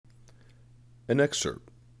An excerpt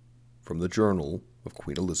from the Journal of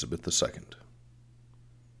Queen Elizabeth II.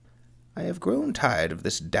 I have grown tired of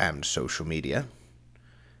this damned social media.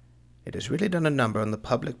 It has really done a number on the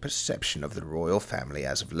public perception of the royal family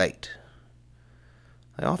as of late.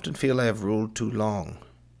 I often feel I have ruled too long,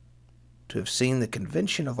 to have seen the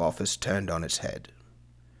convention of office turned on its head.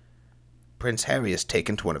 Prince Harry is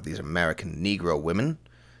taken to one of these American Negro women,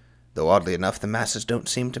 though oddly enough the masses don't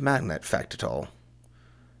seem to mind that fact at all.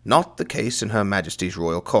 Not the case in Her Majesty's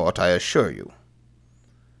royal court, I assure you.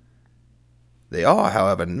 They are,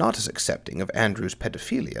 however, not as accepting of Andrew's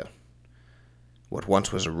pedophilia. What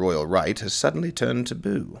once was a royal right has suddenly turned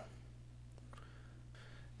taboo.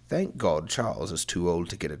 Thank God Charles is too old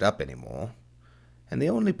to get it up anymore, and the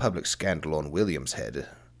only public scandal on William's head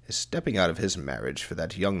is stepping out of his marriage for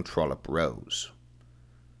that young trollop Rose.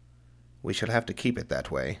 We shall have to keep it that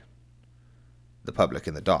way. The public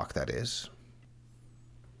in the dark, that is.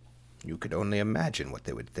 You could only imagine what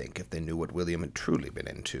they would think if they knew what William had truly been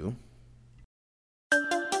into.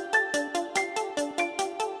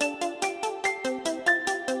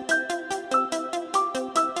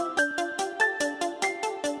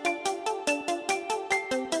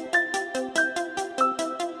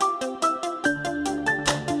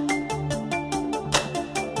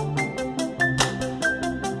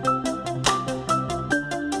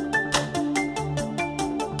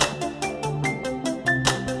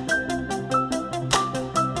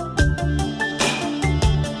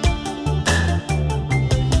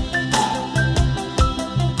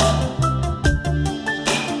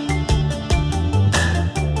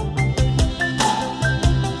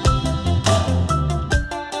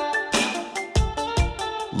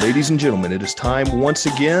 Ladies and gentlemen, it is time once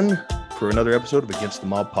again for another episode of Against the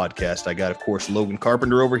Mob podcast. I got, of course, Logan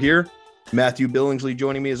Carpenter over here, Matthew Billingsley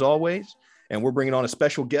joining me as always, and we're bringing on a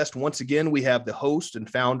special guest. Once again, we have the host and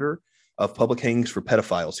founder of Public Hangings for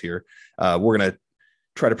Pedophiles here. We're going to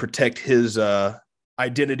try to protect his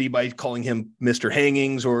identity by calling him Mr.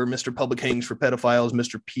 Hangings or Mr. Public Hangings for Pedophiles,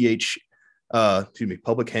 Mr.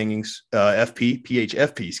 Public Hangings,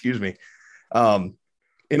 PHFP,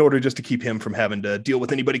 in order just to keep him from having to deal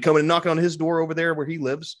with anybody coming and knocking on his door over there where he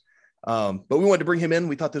lives. But we wanted to bring him in.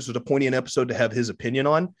 We thought this was a poignant episode to have his opinion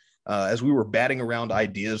on. As we were batting around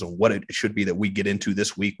ideas on what it should be that we get into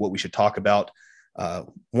this week, what we should talk about,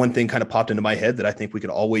 one thing kind of popped into my head that I think we could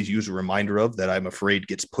always use a reminder of that I'm afraid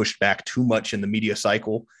gets pushed back too much in the media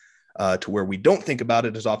cycle to where we don't think about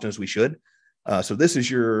it as often as we should. So this is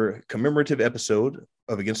your commemorative episode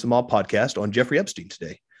of Against the Mob podcast on Jeffrey Epstein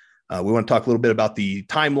today. We want to talk a little bit about the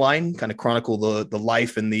timeline, kind of chronicle the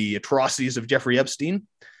life and the atrocities of Jeffrey Epstein.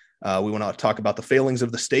 We want to talk about the failings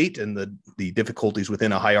of the state and the difficulties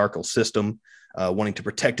within a hierarchical system, wanting to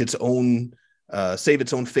protect its own, save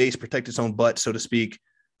its own face, protect its own butt, so to speak,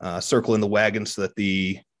 circle in the wagon so that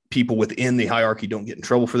the people within the hierarchy don't get in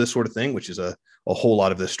trouble for this sort of thing, which is a whole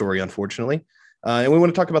lot of this story, unfortunately. And we want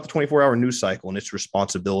to talk about the 24-hour news cycle and its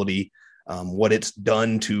responsibility, what it's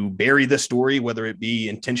done to bury the story, whether it be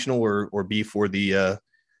intentional or be for the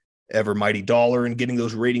ever mighty dollar and getting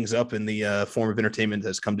those ratings up in the form of entertainment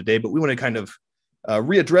that's come today. But we want to kind of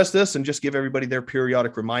readdress this and just give everybody their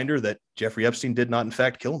periodic reminder that Jeffrey Epstein did not, in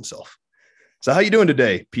fact, kill himself. So how you doing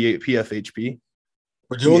today, PFHP?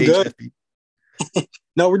 We're doing good.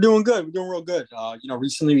 No, we're doing good. We're doing real good.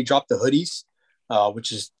 Recently we dropped the hoodies,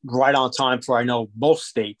 which is right on time for, I know, most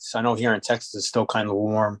states. I know here in Texas it's still kind of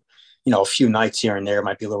warm. A few nights here and there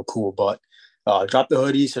might be a little cool, but dropped the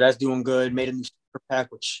hoodie, so that's doing good. Made a new sticker pack,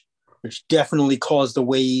 which definitely caused a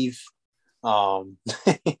wave. Some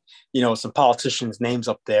politicians' names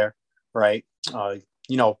up there, right?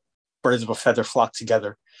 Birds of a feather flock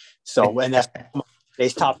together. So, and that's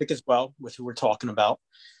today's topic as well, with who we're talking about.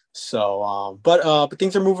 So, but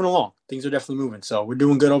things are moving along. Things are definitely moving. So we're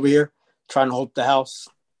doing good over here, trying to hold the house,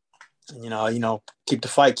 and keep the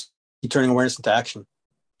fight, keep turning awareness into action.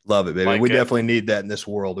 Love it, baby. We definitely need that in this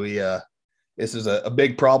world. This is a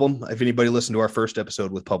big problem. If anybody listened to our first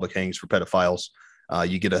episode with Public Hangings for Pedophiles,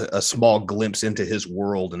 you get a small glimpse into his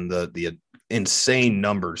world and the insane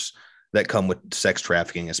numbers that come with sex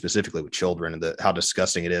trafficking, and specifically with children, and how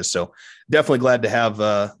disgusting it is. So definitely glad to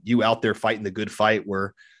have you out there fighting the good fight,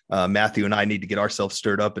 where Matthew and I need to get ourselves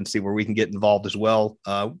stirred up and see where we can get involved as well.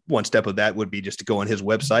 One step of that would be just to go on his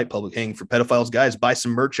website, Public Hanging for Pedophiles. Guys, buy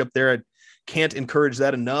some merch up there. Can't encourage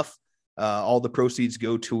that enough. All the proceeds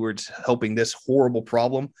go towards helping this horrible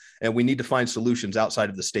problem, and we need to find solutions outside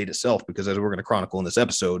of the state itself, because as we're going to chronicle in this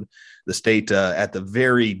episode, the state at the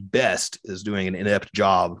very best is doing an inept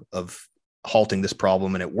job of halting this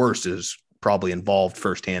problem, and at worst is probably involved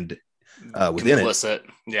firsthand within complicit. it.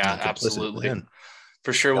 Yeah, absolutely.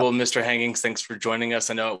 For sure. Well, Mr. Hangings, thanks for joining us.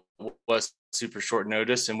 I know it was super short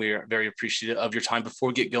notice, and we are very appreciative of your time. Before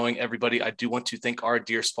we get going, everybody, I do want to thank our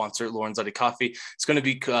dear sponsor, Lorenzetti Coffee. It's going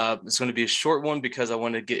to be a short one because I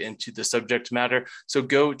want to get into the subject matter. So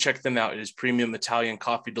go check them out. It is premium Italian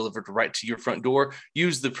coffee delivered right to your front door.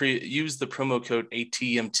 Use the promo code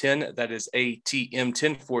ATM10. That is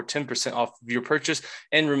ATM10 for 10% off of your purchase.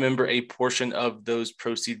 And remember, a portion of those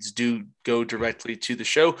proceeds do go directly to the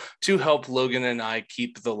show to help Logan and I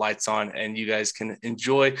keep the lights on, and you guys can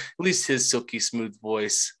enjoy at least his silky smooth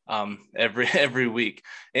voice every week.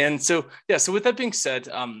 And so with that being said,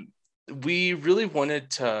 we really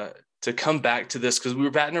wanted to come back to this because we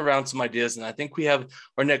were batting around some ideas, and I think we have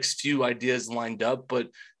our next few ideas lined up, but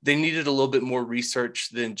they needed a little bit more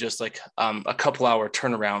research than just like a couple hour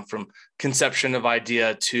turnaround from conception of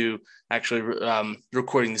idea to actually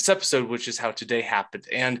recording this episode, which is how today happened.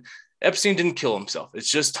 And Epstein didn't kill himself. It's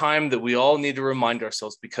just time that we all need to remind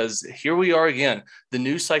ourselves, because here we are again. The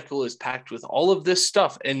news cycle is packed with all of this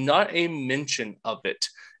stuff and not a mention of it.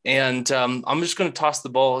 And I'm just going to toss the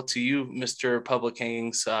ball to you, Mr. Public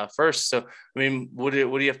Hangings, first. So, I mean, what do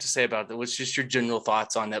you have to say about that? What's just your general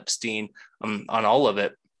thoughts on Epstein, on all of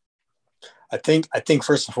it? I think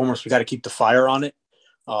first and foremost, we got to keep the fire on it.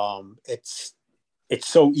 It's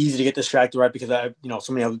so easy to get distracted, right? Because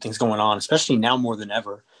so many other things going on, especially now more than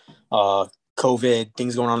ever. COVID,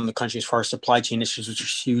 things going on in the country as far as supply chain issues, which are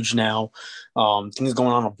huge now. Things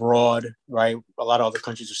going on abroad, right? A lot of other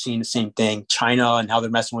countries are seeing the same thing. China and how they're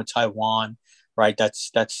messing with Taiwan, right? That's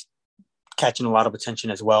catching a lot of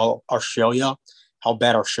attention as well. Australia, how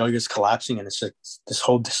bad Australia is collapsing, and it's like this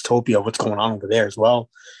whole dystopia of what's going on over there as well.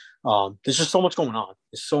 There's just so much going on.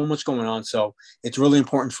 There's so much going on. So it's really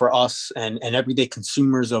important for us and everyday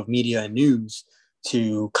consumers of media and news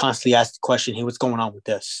to constantly ask the question, hey, what's going on with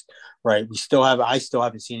this? Right. I still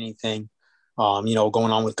haven't seen anything, going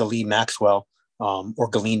on with Ghislaine Maxwell, or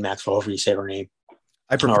Ghislaine Maxwell, however you say her name.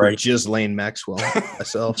 I prefer Ghislaine Maxwell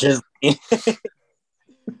myself.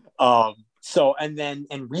 So,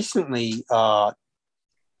 and recently, man,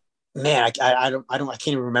 I can't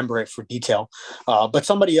even remember it for detail. But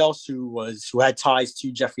somebody else who had ties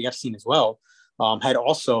to Jeffrey Epstein as well, had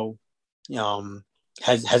also,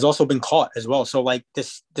 has also been caught as well. So like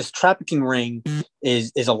this trafficking ring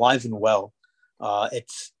is alive and well.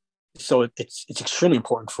 It's extremely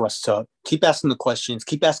important for us to keep asking the questions,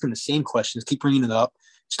 keep asking the same questions, keep bringing it up,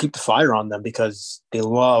 just keep the fire on them, because they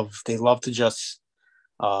love to just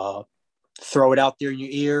throw it out there in your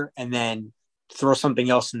ear and then throw something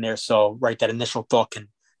else in there. So right, that initial thought can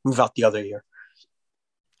move out the other ear.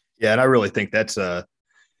 Yeah, and I really think that's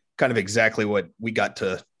kind of exactly what we got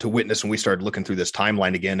to witness when we started looking through this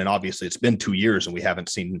timeline again. And obviously it's been 2 years and we haven't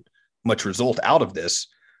seen much result out of this.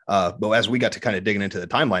 But as we got to kind of digging into the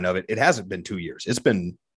timeline of it, it hasn't been 2 years. It's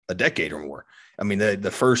been a decade or more. I mean,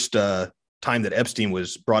 the first time that Epstein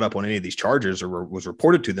was brought up on any of these charges or was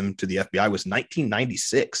reported to the FBI was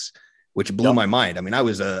 1996, which blew my mind. I mean, I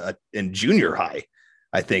was in junior high,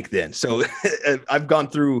 I think then. So I've gone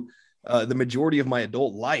through the majority of my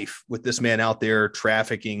adult life with this man out there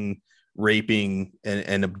trafficking, raping,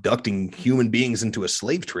 and abducting human beings into a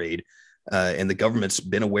slave trade. And the government's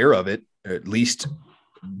been aware of it, or at least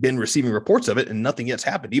been receiving reports of it, and nothing yet's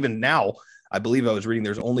happened. Even now, I believe I was reading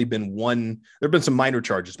there's only been there have been some minor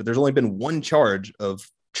charges, but there's only been one charge of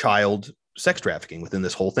child sex trafficking within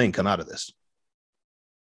this whole thing come out of this.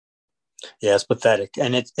 Yeah, it's pathetic.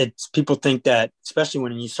 And it's people think that, especially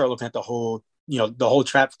when you start looking at the whole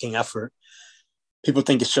trafficking effort, people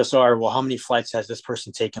think it's just, all right, well, how many flights has this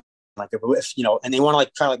person taken? Like, if, and they want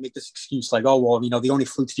to try to make this excuse like, oh, well, they only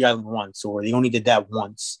flew to the island once, or they only did that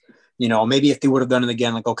once. Maybe if they would have done it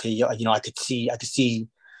again, like, okay, I could see,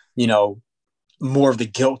 more of the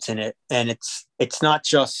guilt in it. And it's not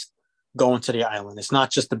just going to the island. It's not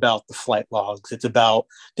just about the flight logs. It's about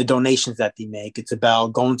the donations that they make. It's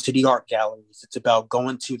about going to the art galleries. It's about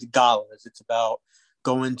going to the galas. It's about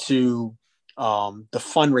going to the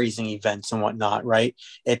fundraising events and whatnot, right?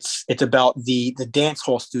 It's about the dance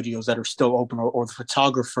hall studios that are still open, or the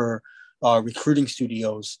photographer recruiting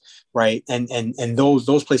studios, right? And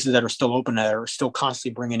those places that are still open, that are still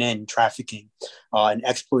constantly bringing in trafficking and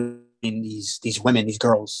exploiting these women, these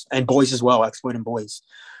girls, and boys as well, exploiting boys.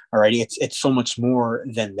 All right, it's so much more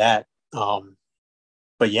than that.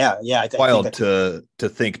 But yeah, wild to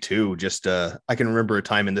think too. Just I can remember a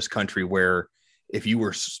time in this country where if you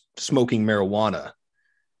were smoking marijuana,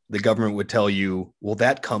 the government would tell you, well,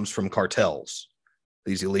 that comes from cartels.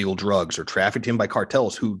 These illegal drugs are trafficked in by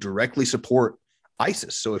cartels who directly support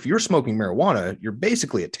ISIS. So if you're smoking marijuana, you're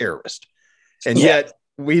basically a terrorist. And yet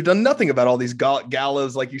we've done nothing about all these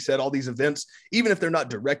galas, like you said, all these events, even if they're not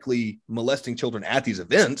directly molesting children at these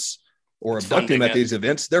events or abducting them at these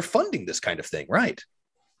events, they're funding this kind of thing, right?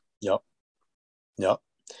 Yep. Yeah,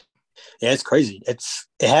 it's crazy.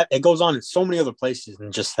 It goes on in so many other places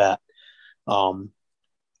than just that. And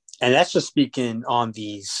that's just speaking on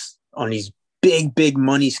these big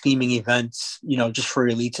money scheming events, just for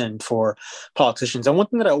elites and for politicians. And one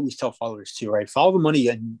thing that I always tell followers too, right? Follow the money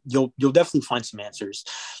and you'll definitely find some answers.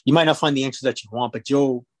 You might not find the answers that you want, but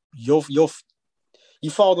you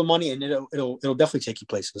follow the money and it'll definitely take you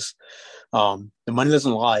places. The money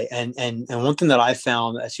doesn't lie. And one thing that I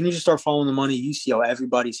found, as soon as you start following the money, you see how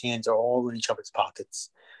everybody's hands are all in each other's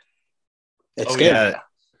pockets. It's scary. Yeah.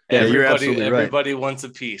 Everybody wants a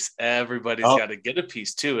piece. Everybody's got to get a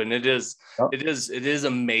piece too. And it is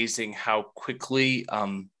amazing how quickly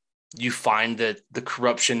you find that the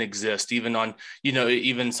corruption exists, even on,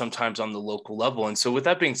 even sometimes on the local level. And so with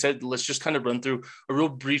that being said, let's just kind of run through a real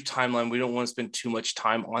brief timeline. We don't want to spend too much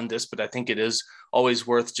time on this, but I think it is always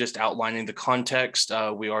worth just outlining the context.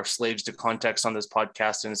 We are slaves to context on this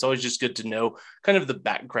podcast, and it's always just good to know kind of the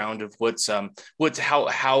background of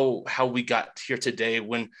how we got here today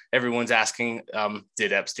when everyone's asking,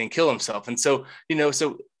 did Epstein kill himself? And so,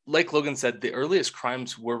 like Logan said, the earliest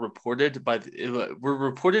crimes were reported to the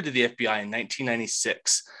FBI in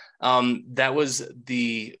 1996. That was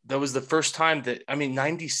the first time that,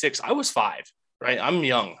 96, I was 5, right? I'm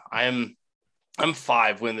young. I'm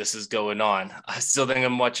 5 when this is going on. I still think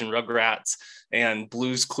I'm watching Rugrats and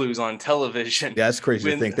Blue's Clues on television. Yeah, that's crazy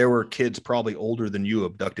to think there were kids probably older than you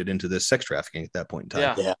abducted into this sex trafficking at that point in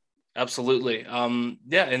time. Yeah. Absolutely.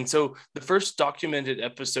 And so the first documented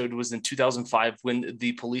episode was in 2005 when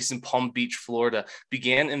the police in Palm Beach, Florida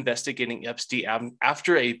began investigating Epstein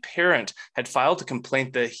after a parent had filed a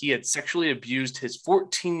complaint that he had sexually abused his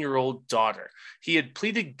 14-year-old daughter. He had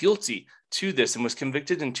pleaded guilty to this and was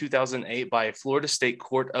convicted in 2008 by a Florida state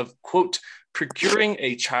court of, quote, procuring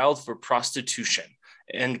a child for prostitution.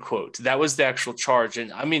 End quote. That was the actual charge.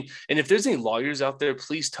 And and if there's any lawyers out there,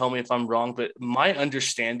 please tell me if I'm wrong. But my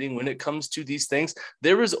understanding when it comes to these things,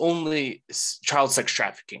 there is only child sex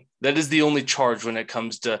trafficking. That is the only charge when it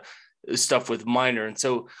comes to stuff with minor. And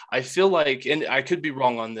so I feel like, and I could be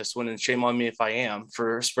wrong on this one, and shame on me if I am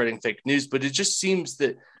for spreading fake news, but it just seems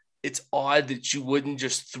that it's odd that you wouldn't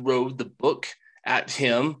just throw the book at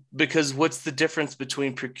him, because what's the difference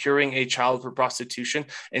between procuring a child for prostitution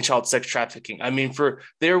and child sex trafficking?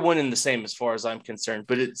 They're one and the same as far as I'm concerned,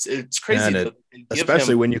 but it's crazy.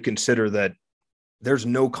 Especially when you consider that there's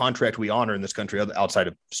no contract we honor in this country outside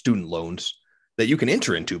of student loans that you can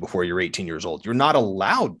enter into before you're 18 years old. You're not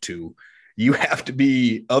allowed to. You have to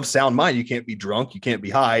be of sound mind. You can't be drunk, you can't be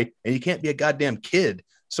high, and you can't be a goddamn kid.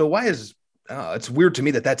 So why is it's weird to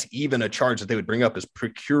me that that's even a charge that they would bring up, as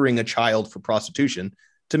procuring a child for prostitution.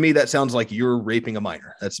 To me, that sounds like you're raping a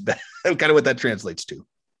minor. That's kind of what that translates to.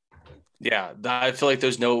 Yeah, I feel like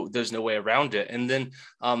there's no way around it. And then,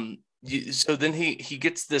 so then he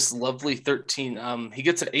gets this lovely 13. He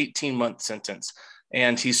gets an 18-month sentence,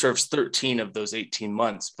 and he serves 13 of those 18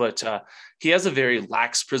 months. But he has a very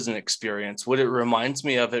lax prison experience. What it reminds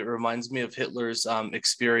me of Hitler's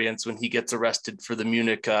experience when he gets arrested for the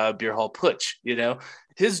Munich beer hall putsch.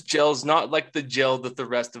 His jail's not like the jail that the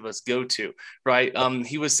rest of us go to, right?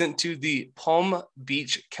 He was sent to the Palm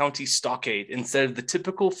Beach County Stockade instead of the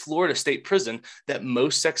typical Florida state prison that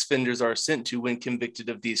most sex offenders are sent to when convicted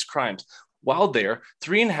of these crimes. While there,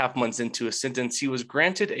 3.5 months into a sentence, he was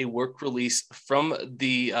granted a work release from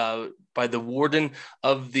by the warden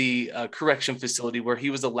of the correction facility, where he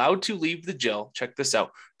was allowed to leave the jail. Check this out: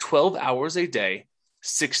 12 hours a day,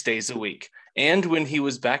 6 days a week. And when he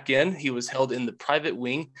was back in, he was held in the private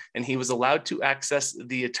wing, and he was allowed to access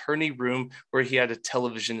the attorney room where he had a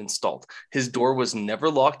television installed. His door was never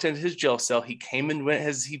locked in his jail cell. He came and went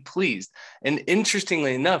as he pleased. And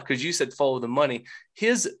interestingly enough, because you said follow the money,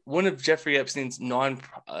 one of Jeffrey Epstein's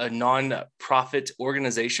non-profit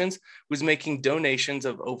organizations was making donations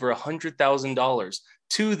of over $100,000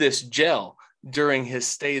 to this jail during his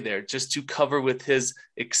stay there, just to cover with his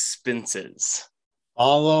expenses.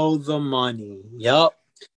 Follow the money. Yep.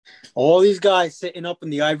 All these guys sitting up in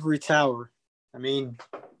the ivory tower. He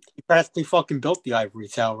practically fucking built the ivory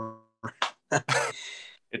tower.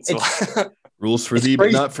 it's rules for thee,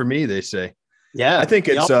 but not for me, they say. Yeah. I think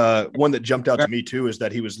it's one that jumped out to me too, is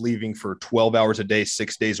that he was leaving for 12 hours a day,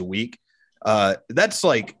 6 days a week. That's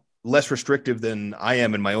like less restrictive than I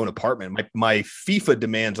am in my own apartment. My FIFA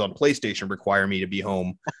demands on PlayStation require me to be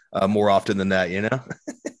home more often than that,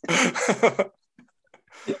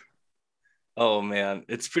 Oh man,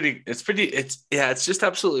 it's just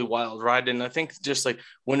absolutely wild, right? And I think just like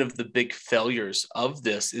one of the big failures of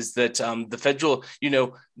this is that the federal,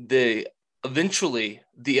 the eventually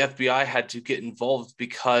the FBI had to get involved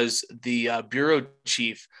because the bureau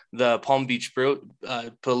chief, the Palm Beach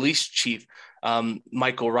police chief,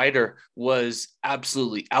 Michael Ryder, was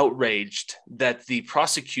absolutely outraged that the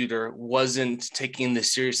prosecutor wasn't taking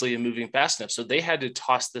this seriously and moving fast enough. So they had to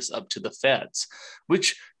toss this up to the feds,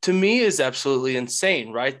 which to me is absolutely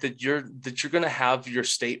insane, right? That you're going to have your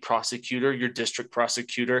state prosecutor, your district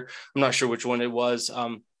prosecutor, I'm not sure which one it was,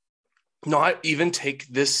 not even take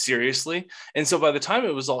this seriously. And so by the time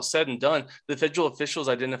it was all said and done, the federal officials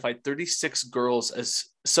identified 36 girls, as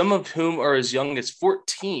some of whom are as young as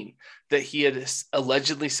 14, that he had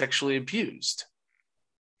allegedly sexually abused.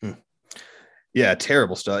 Yeah,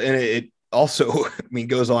 terrible stuff. And it also,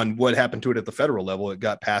 goes on what happened to it at the federal level. It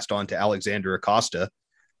got passed on to Alexander Acosta.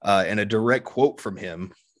 And a direct quote from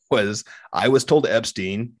him was, "I was told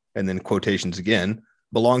Epstein," and then quotations again,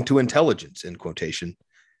 "belonged to intelligence," in quotation,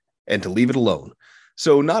 "and to leave it alone."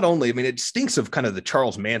 So not only, it stinks of kind of the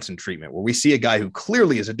Charles Manson treatment, where we see a guy who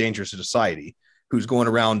clearly is a danger to society, who's going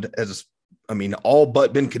around as, all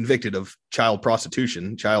but been convicted of child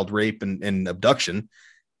prostitution, child rape, and abduction.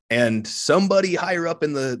 And somebody higher up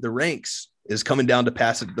in the ranks is coming down to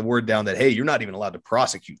pass the word down that, hey, you're not even allowed to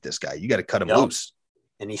prosecute this guy. You got to cut him loose.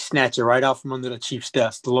 And he snatched it right out from under the chief's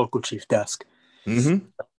desk, the local chief's desk. Mm-hmm.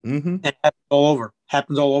 Mm-hmm. And it happens all over,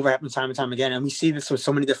 happens time and time again. And we see this with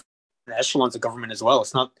so many different echelons of government as well.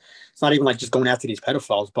 It's not even like just going after these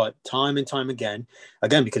pedophiles, but time and time again,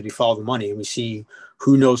 because we follow the money and we see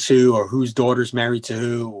who knows who, or whose daughter's married to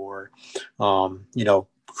who, or,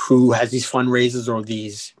 who has these fundraisers or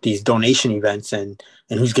these donation events, and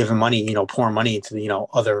who's giving money, pouring money into the,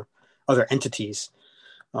 other entities.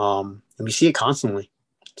 And we see it constantly.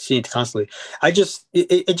 It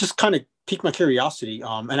just kind of piqued my curiosity.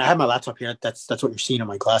 And I have my laptop here. That's what you're seeing on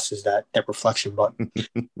my glasses, that reflection. But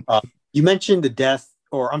you mentioned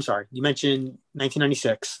you mentioned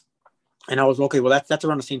 1996, and I was okay. Well, that's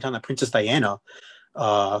around the same time that Princess Diana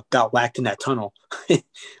got whacked in that tunnel.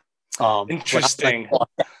 Interesting.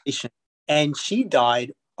 And she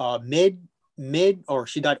died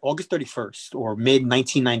she died August 31st or mid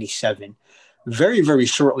 1997, very, very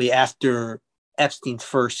shortly after Epstein's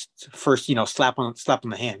first slap on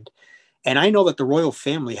the hand. And I know that the royal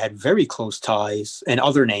family had very close ties and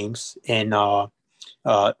other names in the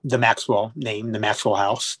Maxwell name, the Maxwell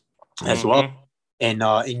House, as well. And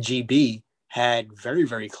in GB had very,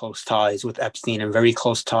 very close ties with Epstein and very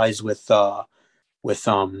close ties with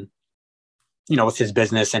his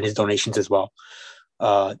business and his donations as well.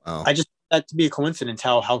 I just that to be a coincidence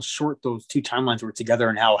how short those two timelines were together,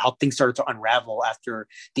 and how things started to unravel after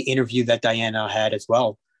the interview that Diana had as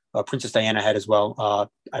well. Princess Diana had as well,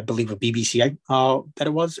 I believe with BBC that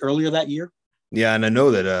it was earlier that year. Yeah, and I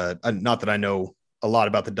know that not that I know a lot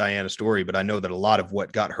about the Diana story, but I know that a lot of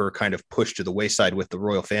what got her kind of pushed to the wayside with the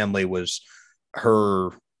royal family was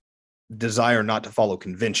her desire not to follow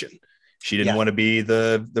convention. She didn't want to be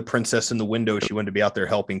the princess in the window. She wanted to be out there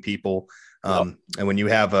helping people. And when you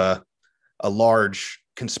have a large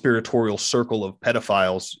conspiratorial circle of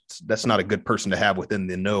pedophiles, that's not a good person to have within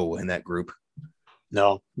the know in that group.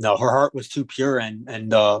 No, her heart was too pure. And I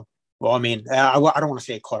don't want to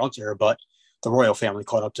say it caught up to her, but the royal family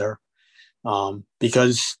caught up to her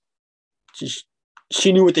because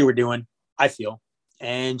she knew what they were doing, I feel,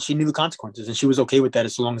 and she knew the consequences, and she was okay with that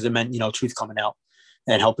as long as it meant, truth coming out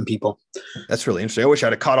and helping people. That's really interesting. I wish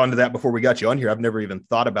I'd have caught on to that before we got you on here. I've never even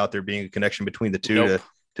thought about there being a connection between the two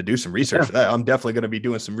to do some research for that. I'm definitely going to be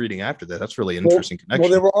doing some reading after that. That's really interesting connection.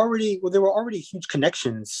 There were already huge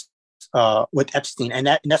connections with Epstein, and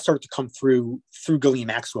that started to come through Ghislaine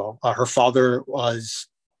Maxwell. Her father was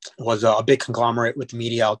a big conglomerate with the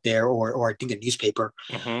media out there, or I think a newspaper.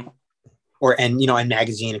 Mm-hmm. And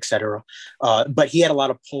magazine, etc. But he had a lot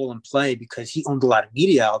of pull and play because he owned a lot of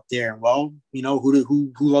media out there. And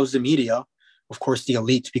who loves the media? Of course, the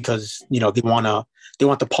elites, because they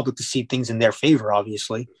want the public to see things in their favor.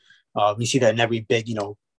 Obviously, we see that in every big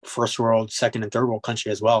first world, second and third world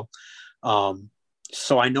country as well.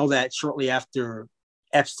 So I know that shortly after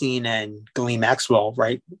Epstein and Ghislaine Maxwell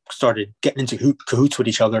started getting into cahoots with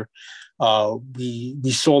each other,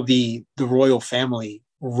 we saw the royal family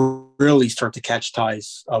really start to catch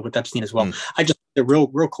ties with Epstein as well. I just real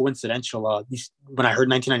coincidental. When I heard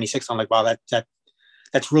 1996, I'm like, wow,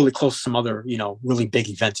 that's really close to some other really big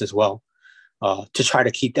events as well. To try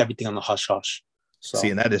to keep everything on the hush hush. So.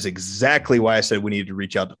 See, and that is exactly why I said we needed to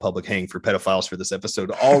reach out to Public Hang for pedophiles for this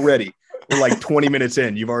episode. Already, we're like 20 minutes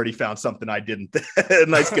in. You've already found something I didn't.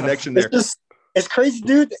 Nice connection there. It's crazy,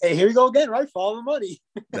 dude. Hey, here we go again, right? Follow the money.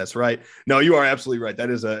 That's right. No, you are absolutely right. That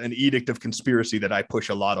is an edict of conspiracy that I push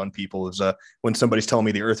a lot on people is when somebody's telling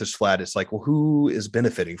me the earth is flat, it's like, well, who is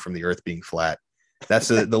benefiting from the earth being flat? That's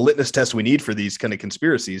the litmus test we need for these kind of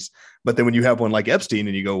conspiracies. But then when you have one like Epstein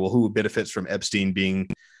and you go, well, who benefits from Epstein being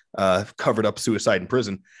covered up suicide in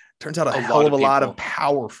prison? Turns out a hell of a lot of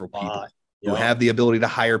powerful people who have the ability to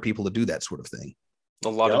hire people to do that sort of thing. A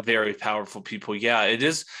lot of very powerful people. Yeah, it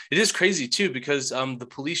is crazy too, because the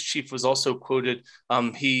police chief was also quoted.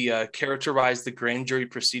 He characterized the grand jury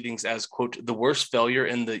proceedings as, quote, the worst failure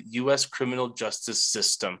in the U.S. criminal justice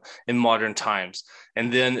system in modern times.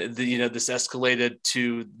 And then this escalated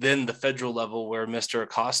to then the federal level, where Mr.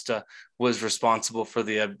 Acosta was responsible for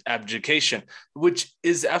the abdication, which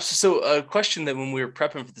is absolutely so. A question that when we were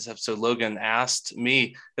prepping for this episode, Logan asked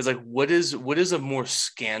me is like, what is a more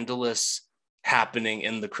scandalous happening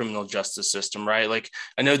in the criminal justice system, right? Like,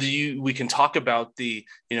 I know that we can talk about the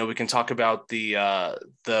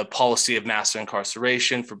policy of mass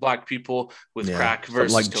incarceration for Black people with crack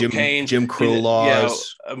versus like cocaine, Jim Crow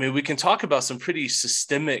laws. I mean, we can talk about some pretty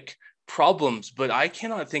systemic problems, but I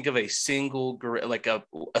cannot think of a single like a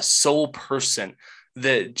sole person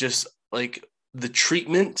that just like the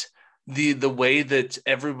treatment, the way that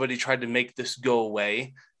everybody tried to make this go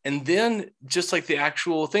away. And then just like the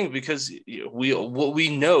actual thing, because what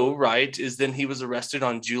we know, right, is then he was arrested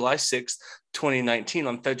on July 6th, 2019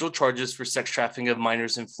 on federal charges for sex trafficking of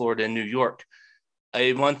minors in Florida and New York.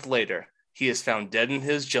 A month later, he is found dead in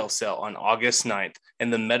his jail cell on August 9th,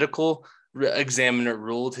 and the medical examiner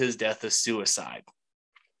ruled his death a suicide,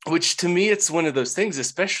 which to me, it's one of those things,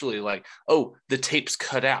 especially like, oh, the tape's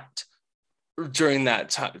cut out during that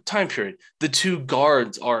time period. The two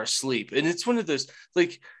guards are asleep. And it's one of those,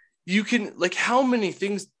 like, you can, like, how many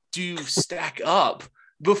things do you stack up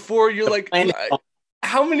before you're like,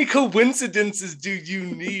 how many coincidences do you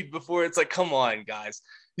need before it's like, come on, guys,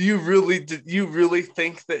 you really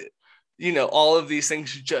think that, all of these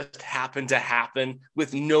things just happen to happen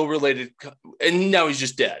with no related, and now he's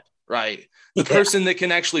just dead, right? The person that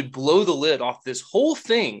can actually blow the lid off this whole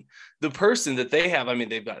thing, the person that they have, I mean,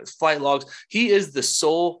 they've got his flight logs. He is the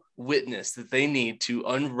sole witness that they need to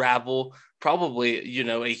unravel probably,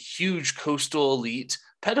 a huge coastal elite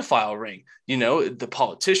pedophile ring. The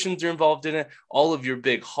politicians are involved in it. All of your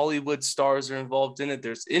big Hollywood stars are involved in it.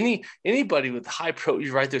 There's anybody with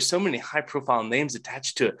you're right. There's so many high profile names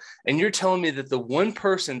attached to it. And you're telling me that the one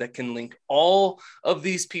person that can link all of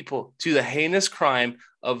these people to the heinous crime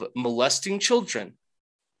of molesting children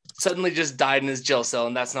suddenly just died in his jail cell,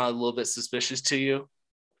 and that's not a little bit suspicious to you?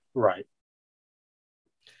 Right.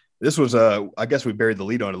 This was I guess we buried the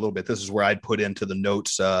lead on it a little bit. This is where I'd put into the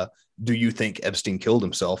notes, do you think Epstein killed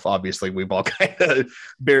himself? Obviously, we've all kind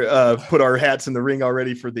of put our hats in the ring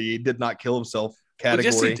already for the did not kill himself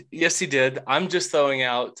category. Well, yes, he did. I'm just being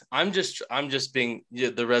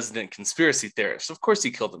the resident conspiracy theorist. Of course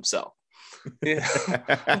he killed himself. Yeah,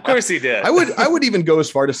 of course he did. I would even go as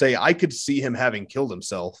far to say I could see him having killed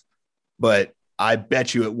himself, but I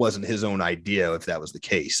bet you it wasn't his own idea if that was the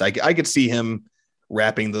case. I could see him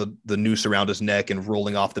wrapping the noose around his neck and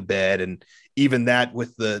rolling off the bed, and even that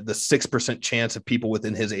with the 6% chance of people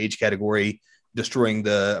within his age category destroying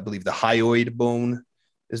I believe the hyoid bone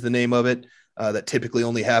is the name of it. That typically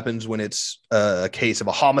only happens when it's a case of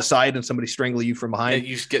a homicide and somebody strangling you from behind.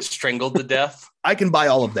 You get strangled to death. I can buy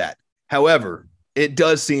all of that. However, it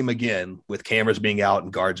does seem, again, with cameras being out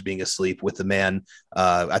and guards being asleep, with the man,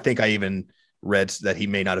 I think I even read that he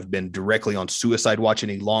may not have been directly on suicide watch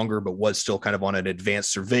any longer, but was still kind of on an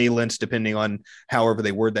advanced surveillance, depending on however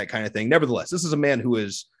they word that kind of thing. Nevertheless, this is a man who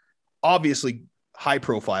is obviously high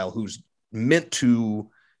profile, who's meant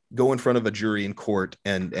to go in front of a jury in court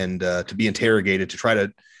and to be interrogated, to try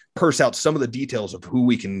to purse out some of the details of who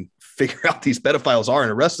we can figure out these pedophiles are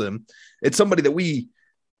and arrest them. It's somebody that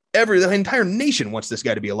the entire nation wants this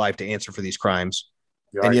guy to be alive to answer for these crimes.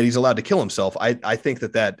 Right. And yet he's allowed to kill himself. I think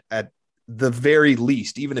that at the very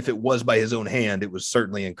least, even if it was by his own hand, it was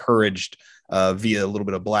certainly encouraged via a little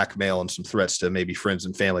bit of blackmail and some threats to maybe friends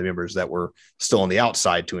and family members that were still on the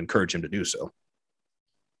outside to encourage him to do so.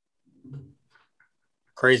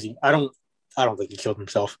 Crazy. I don't think he killed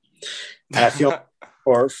himself. And I feel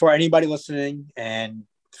for anybody listening, and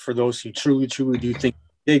for those who truly do think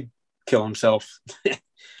he did kill himself,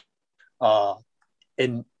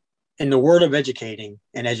 in the word of education,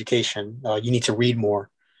 you need to read more.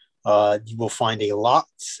 You will find a lot,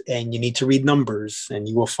 and you need to read numbers, and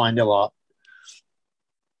you will find a lot.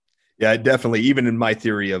 Yeah, definitely. Even in my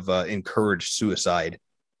theory of encouraged suicide,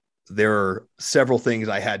 there are several things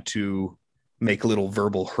I had to make little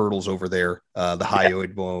verbal hurdles over there. The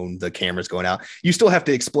hyoid bone, the camera's going out. You still have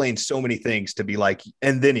to explain so many things to be like,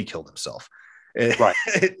 and then he killed himself. Right.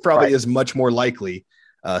 It probably is much more likely,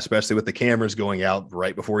 especially with the cameras going out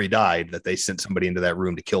right before he died, that they sent somebody into that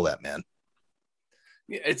room to kill that man.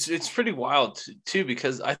 Yeah, it's pretty wild too,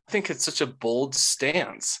 because I think it's such a bold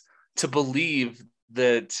stance to believe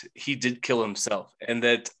that he did kill himself and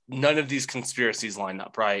that none of these conspiracies line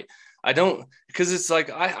up, right? I don't, because it's like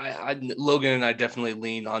Logan and I definitely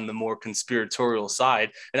lean on the more conspiratorial side,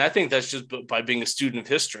 and I think that's just by being a student of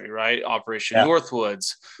history, right? Operation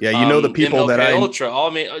Northwoods, the people MLK that Ultra. I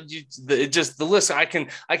mean, just the list. I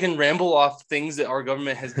can ramble off things that our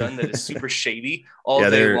government has done that is super shady all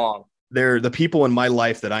day long. They're the people in my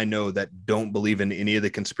life that I know that don't believe in any of the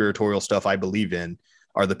conspiratorial stuff I believe in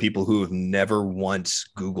are the people who have never once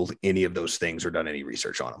Googled any of those things or done any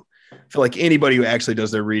research on them. I feel like anybody who actually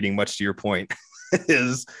does their reading, much to your point,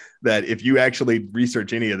 is that if you actually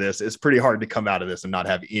research any of this, it's pretty hard to come out of this and not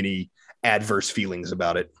have any adverse feelings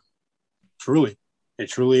about it. Truly. It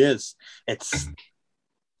truly is. It's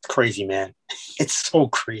crazy, man. It's so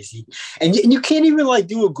crazy. And you can't even like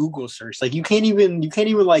do a Google search. Like you can't even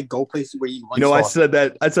like go places where you want. I said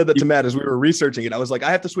that to Matt as we were researching it. I was like,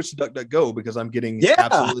 I have to switch to DuckDuckGo because I'm getting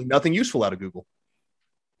absolutely nothing useful out of Google.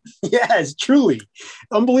 Yes, truly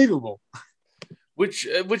unbelievable. Which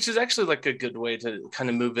is actually like a good way to kind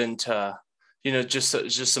of move into,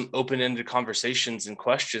 just some open-ended conversations and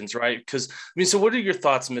questions, right? Because so what are your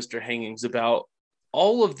thoughts, Mr. Hangings, about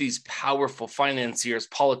all of these powerful financiers,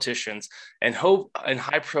 politicians, and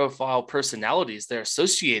high-profile personalities that are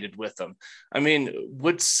associated with them? I mean,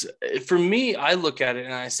 for me, I look at it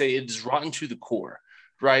and I say it is rotten to the core,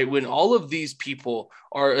 right? When all of these people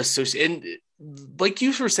are associated, and like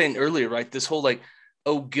you were saying earlier, right? This whole like,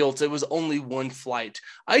 oh, guilt, it was only one flight.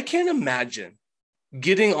 I can't imagine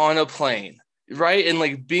getting on a plane, right? And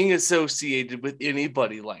like being associated with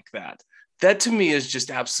anybody like that. That to me is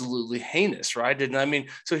just absolutely heinous, right? And I mean,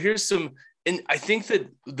 so here's some, and I think that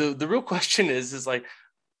the real question is like,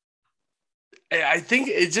 I think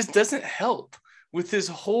it just doesn't help with this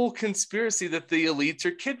whole conspiracy that the elites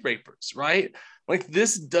are kid rapers, right? Like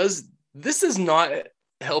this does not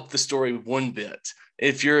help the story one bit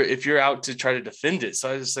if you're out to try to defend it. So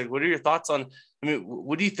I was just like, what are your thoughts on,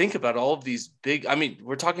 what do you think about all of these big,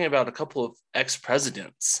 we're talking about a couple of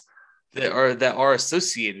ex-presidents that are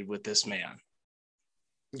associated with this man.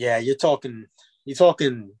 Yeah, you're talking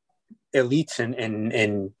elites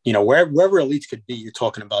and wherever elites could be, you're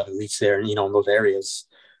talking about elites there, in those areas,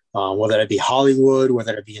 whether it be Hollywood,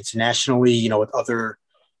 whether it be internationally, with other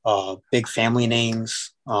big family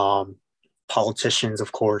names, politicians,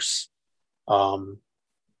 of course, and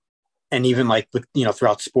even like with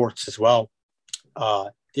throughout sports as well.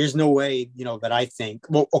 There's no way that I think.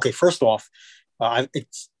 Well, okay, first off,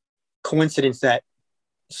 it's coincidence that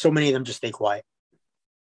so many of them just stay quiet.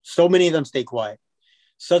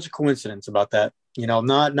 Such a coincidence about that.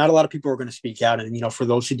 Not a lot of people are going to speak out, and for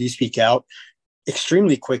those who do speak out,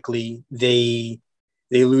 extremely quickly they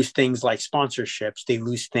lose things like sponsorships. They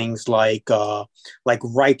lose things like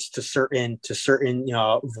rights to certain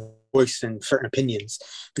voice and certain opinions.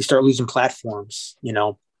 They start losing platforms,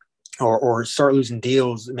 or start losing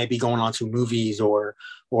deals, maybe going on to movies or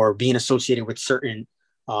being associated with certain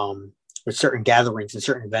gatherings and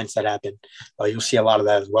certain events that happen. You'll see a lot of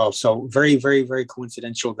that as well. So very, very, very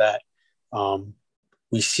coincidental that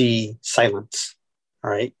we see silence.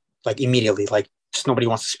 All right. Like immediately, like just nobody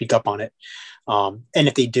wants to speak up on it. And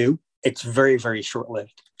if they do, it's very, very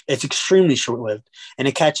short-lived. It's extremely short-lived, and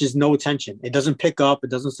it catches no attention. It doesn't pick up. It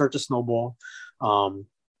doesn't start to snowball.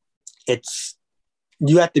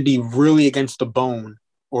 You have to be really against the bone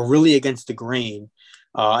or really against the grain.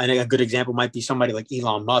 And a good example might be somebody like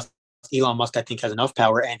Elon Musk. Elon Musk, I think, has enough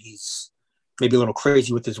power, and he's maybe a little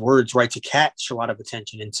crazy with his words, right, to catch a lot of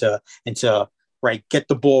attention and to right, get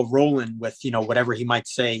the ball rolling with, whatever he might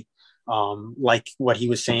say. Like what he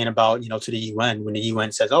was saying about, to the UN, when the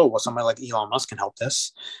UN says, oh, well, somebody like Elon Musk can help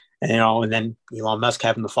this, and then Elon Musk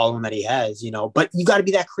having the following that he has, but you got to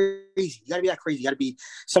be that crazy. You got to be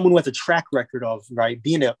someone with a track record of, right,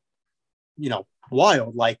 being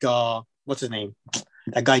wild, like, what's his name?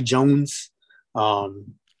 That guy Jones.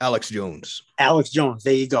 Alex Jones.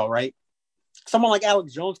 There you go. Right. Someone like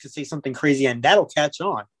Alex Jones could say something crazy and that'll catch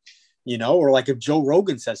on. Or like if Joe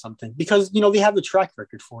Rogan says something, because, they have the track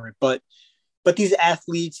record for it. But these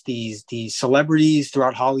athletes, these celebrities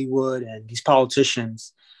throughout Hollywood and these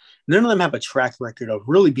politicians, none of them have a track record of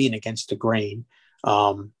really being against the grain.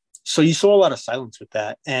 So you saw a lot of silence with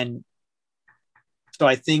that. And so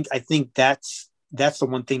I think that's the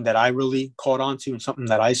one thing that I really caught on to and something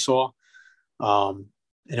that I saw.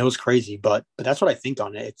 And it was crazy, but that's what I think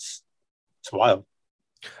on it. It's wild.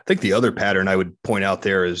 I think the other pattern I would point out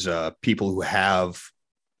there is people who have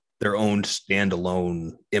their own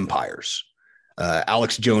standalone empires.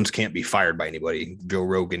 Alex Jones can't be fired by anybody. Joe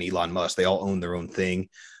Rogan, Elon Musk, they all own their own thing.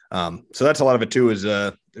 So that's a lot of it too, is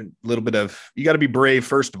a little bit of, you got to be brave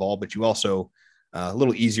first of all, but you also a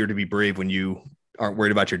little easier to be brave when you aren't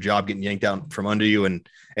worried about your job getting yanked out from under you. And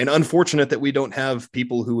unfortunate that we don't have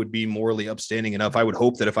people who would be morally upstanding enough. I would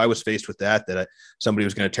hope that if I was faced with that somebody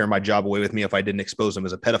was going to tear my job away with me if I didn't expose them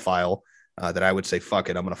as a pedophile, that I would say, fuck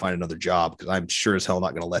it, I'm going to find another job, because I'm sure as hell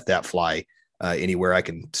not going to let that fly anywhere I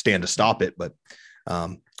can stand to stop it. But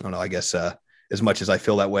I don't know, I guess as much as I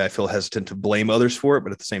feel that way, I feel hesitant to blame others for it.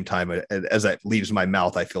 But at the same time, as that leaves my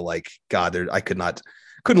mouth, I feel like, God, I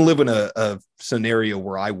couldn't live in a scenario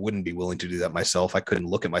where I wouldn't be willing to do that myself. I couldn't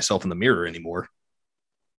look at myself in the mirror anymore.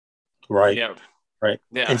 Right. Yeah. Right.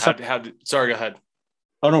 Yeah. And sorry, go ahead.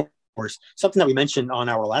 Oh, no worries. Something that we mentioned on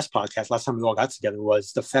our last podcast, last time we all got together,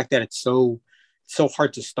 was the fact that it's so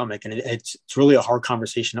hard to stomach. And it's really a hard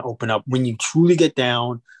conversation to open up when you truly get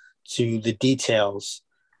down to the details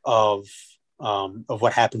of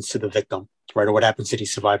what happens to the victim, right? Or what happens to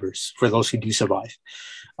these survivors, for those who do survive.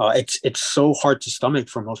 It's so hard to stomach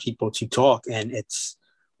for most people to talk, and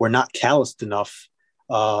we're not calloused enough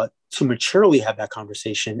to maturely have that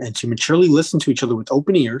conversation and to maturely listen to each other with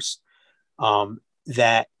open ears.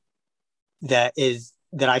 That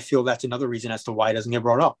I feel that's another reason as to why it doesn't get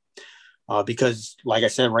brought up. Because, like I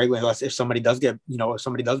said, right, if somebody does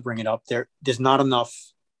bring it up, there's not enough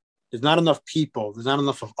people, there's not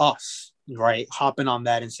enough of us, right, hopping on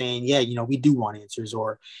that and saying, yeah, we do want answers,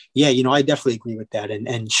 or yeah, I definitely agree with that,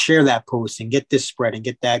 and share that post and get this spread and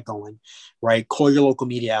get that going, right? Call your local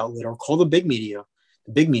media outlet, or call the big media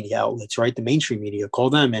outlets, right? The mainstream media, call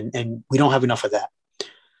them, and we don't have enough of that.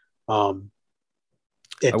 I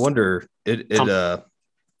wonder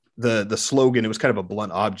the slogan, it was kind of a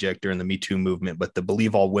blunt object during the Me Too movement, but the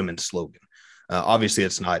Believe All Women slogan, obviously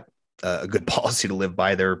it's not a good policy to live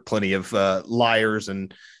by. There are plenty of liars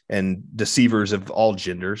and deceivers of all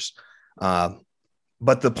genders.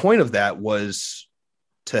 But the point of that was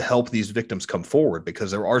to help these victims come forward,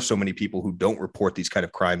 because there are so many people who don't report these kind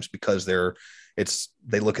of crimes because they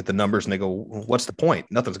look at the numbers and they go, well, what's the point?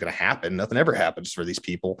 Nothing's going to happen. Nothing ever happens for these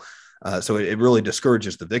people. So it really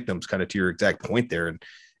discourages the victims, kind of to your exact point there.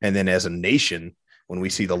 And then as a nation, when we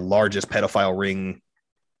see the largest pedophile ring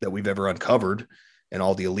that we've ever uncovered and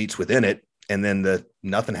all the elites within it, and then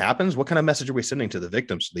nothing happens, what kind of message are we sending to the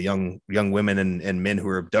victims, the young women and men who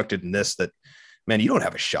are abducted in this, that, man, you don't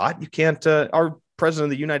have a shot. You can't, our president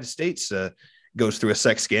of the United States goes through a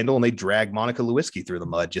sex scandal and they drag Monica Lewinsky through the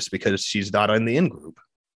mud just because she's not in the in group.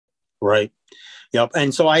 Right. Yep.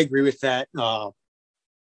 And so I agree with that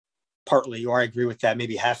partly, or I agree with that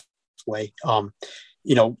maybe halfway.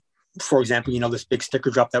 For example, this big sticker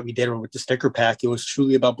drop that we did, or with the sticker pack, it was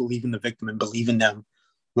truly about believing the victim and believing them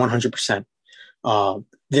 100%.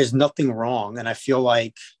 There's nothing wrong. And I feel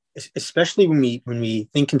like, especially when we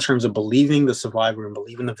think in terms of believing the survivor and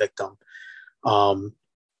believing the victim,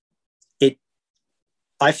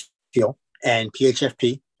 I feel, and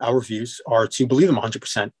PHFP, our views are to believe them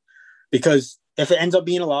 100%, because if it ends up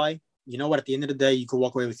being a lie, at the end of the day, you can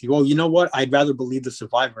walk away with you, oh, you know what? I'd rather believe the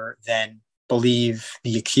survivor than believe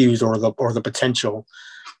the accused or the potential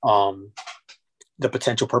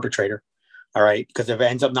perpetrator. All right. Because if it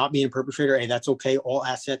ends up not being a perpetrator, hey, that's okay. All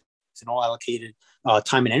assets and all allocated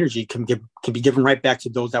time and energy can be given right back to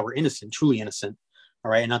those that were innocent, truly innocent.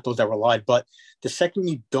 All right. And not those that were lied. But the second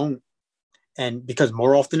you don't, and because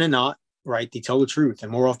more often than not, right, they tell the truth,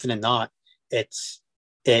 and more often than not, it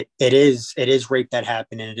is rape that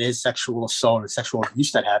happened, and it is sexual assault and sexual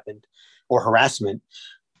abuse that happened, or harassment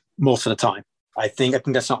most of the time. I think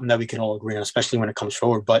that's something that we can all agree on, especially when it comes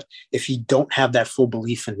forward. But if you don't have that full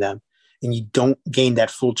belief in them, and you don't gain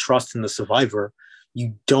that full trust in the survivor,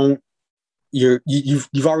 you've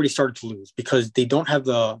already started to lose, because they don't have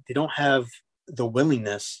the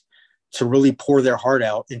willingness to really pour their heart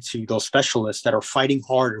out into those specialists that are fighting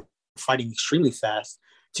hard, fighting extremely fast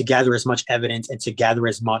to gather as much evidence and to gather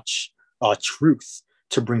as much truth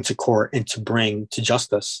to bring to court and to bring to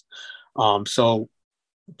justice.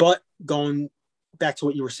 But going back to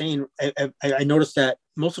what you were saying, I noticed that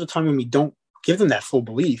most of the time when we don't give them that full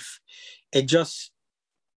belief, it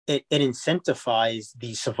incentivizes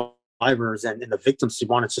the survivors and the victims to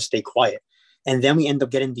want to stay quiet. And then we end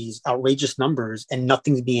up getting these outrageous numbers and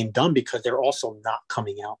nothing's being done because they're also not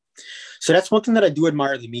coming out. So that's one thing that I do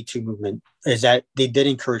admire the Me Too movement, is that they did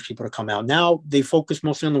encourage people to come out. Now they focus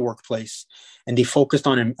mostly on the workplace, and they focused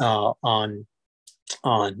on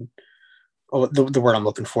the word I'm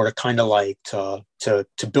looking for, to kind of like to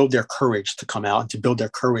build their courage to come out and to build their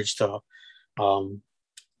courage to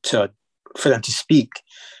for them to speak.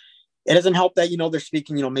 It doesn't help that, they're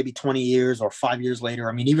speaking, maybe 20 years or 5 years later.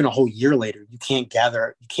 I mean, even a whole year later, you can't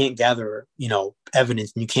gather,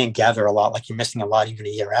 evidence, and you can't gather a lot. Like, you're missing a lot even a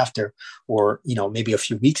year after, or, maybe a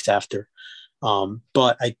few weeks after.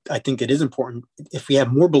 But I think it is important, if we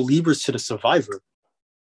have more believers to the survivor,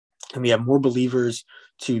 and we have more believers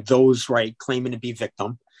to those, right, claiming to be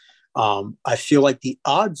victim. I feel like the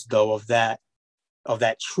odds, though, of that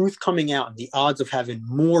truth coming out, and the odds of having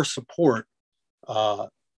more support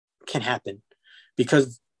can happen,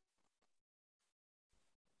 because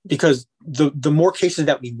the more cases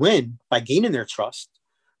that we win by gaining their trust,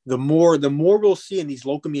 the more we'll see in these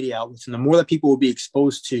local media outlets, and the more that people will be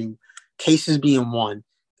exposed to cases being won,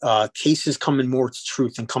 cases coming more to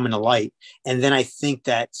truth and coming to light. And then I think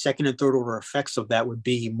that second and third order effects of that would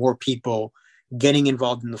be more people getting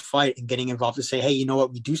involved in the fight and getting involved to say, hey, you know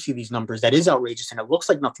what, we do see these numbers. That is outrageous, and it looks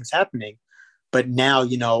like nothing's happening. But now,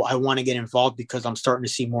 I want to get involved because I'm starting to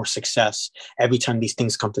see more success every time these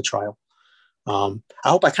things come to trial. I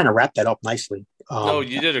hope I kind of wrapped that up nicely. No,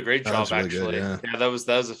 you did a great job, really actually. Good, yeah, that was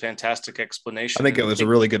a fantastic explanation. I think it was a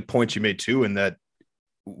really good point you made too, in that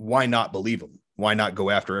why not believe them? Why not go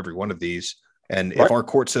after every one of these? And right. If our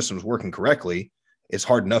court system is working correctly, it's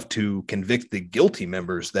hard enough to convict the guilty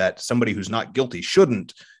members that somebody who's not guilty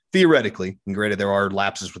shouldn't. Theoretically, and granted, there are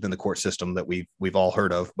lapses within the court system that we've all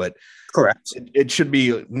heard of, but correct, it should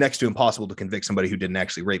be next to impossible to convict somebody who didn't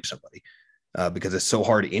actually rape somebody, because it's so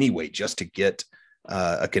hard anyway just to get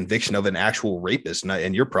a conviction of an actual rapist.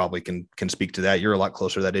 And you're probably can speak to that. You're a lot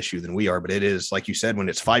closer to that issue than we are, but it is, like you said, when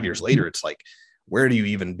it's 5 years later, it's like, where do you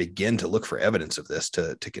even begin to look for evidence of this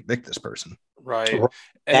to convict this person? Right.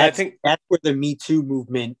 And I think that's where the Me Too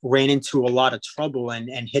movement ran into a lot of trouble and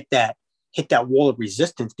hit that wall of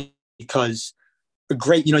resistance, because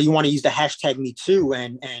great, you want to use the hashtag Me Too,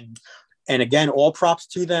 and again, all props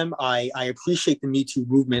to them. I appreciate the Me Too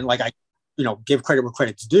movement. Like, I, give credit where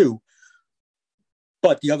credit's due.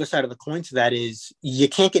 But the other side of the coin to that is, you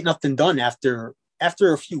can't get nothing done after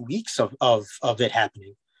a few weeks of it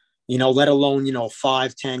happening, let alone,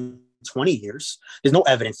 5, 10, 20 years. There's no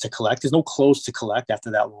evidence to collect. There's no clothes to collect after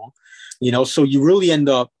that long, so they end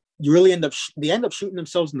up shooting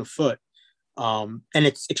themselves in the foot. And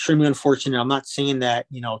it's extremely unfortunate. I'm not saying that,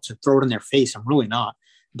 to throw it in their face. I'm really not.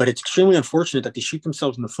 But it's extremely unfortunate that they shoot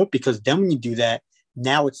themselves in the foot, because then when you do that,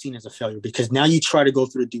 now it's seen as a failure, because now you try to go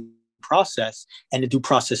through the due process and the due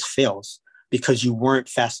process fails because you weren't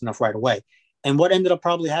fast enough right away. And what ended up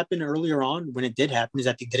probably happening earlier on, when it did happen, is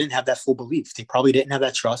that they didn't have that full belief. They probably didn't have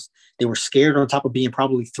that trust. They were scared, on top of being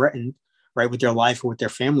probably threatened, right, with their life or with their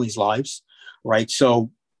families' lives, right?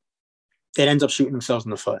 So it ends up shooting themselves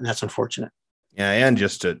in the foot, and that's unfortunate. Yeah, and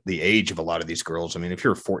just the age of a lot of these girls. I mean, if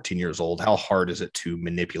you're 14 years old, how hard is it to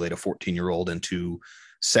manipulate a 14-year-old into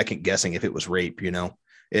second guessing if it was rape?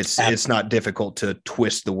 It's not difficult to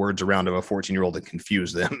twist the words around of a 14-year-old and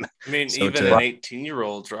confuse them. I mean, so even an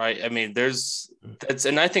 18-year-old, right? I mean,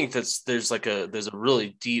 and I think there's a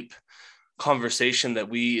really deep conversation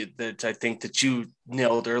that I think that you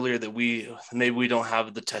nailed earlier, that maybe we don't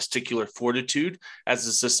have the testicular fortitude as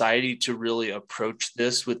a society to really approach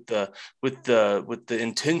this with the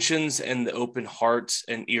intentions and the open hearts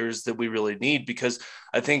and ears that we really need. Because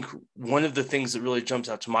I think one of the things that really jumps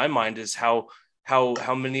out to my mind is how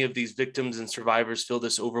many of these victims and survivors feel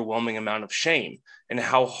this overwhelming amount of shame, and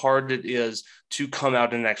how hard it is to come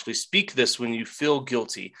out and actually speak this when you feel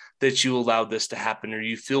guilty that you allowed this to happen, or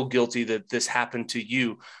you feel guilty that this happened to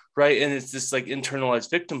you, right? And it's this like internalized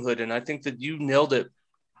victimhood. And I think that you nailed it.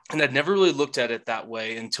 And I'd never really looked at it that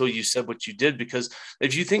way until you said what you did, because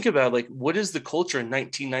if you think about, like, what is the culture in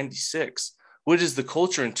 1996? What is the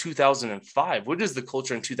culture in 2005? What is the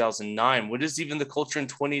culture in 2009? What is even the culture in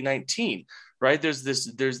 2019? Right?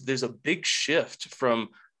 There's a big shift from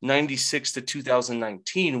 96 to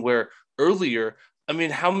 2019, where earlier, I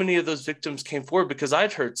mean, how many of those victims came forward? Because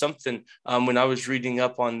I'd heard something when I was reading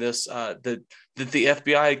up on this, that the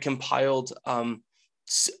FBI had compiled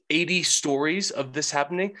 80 stories of this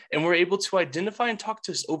happening, and we're able to identify and talk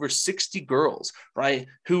to over 60 girls, right,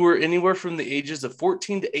 who were anywhere from the ages of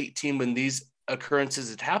 14 to 18 when these occurrences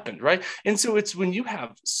had happened, right? And so it's when you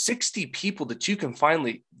have 60 people that you can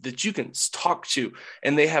talk to,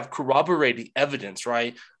 and they have corroborating evidence,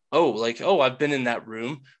 right? I've been in that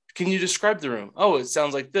room. Can you describe the room? Oh, it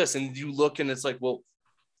sounds like this. And you look, and it's like, well,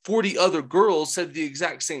 40 other girls said the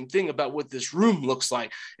exact same thing about what this room looks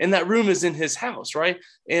like. And that room is in his house, right?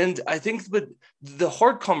 And I think, but the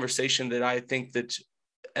hard conversation that I think that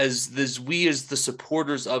we as the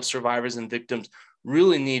supporters of survivors and victims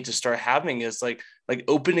really need to start having is like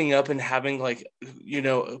opening up and having like, you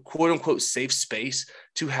know, a quote unquote safe space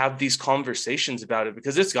to have these conversations about it,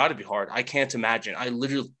 because it's got to be hard. I can't imagine. I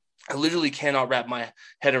literally cannot wrap my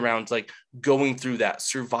head around like going through that,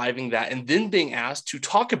 surviving that, and then being asked to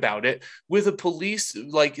talk about it with a police,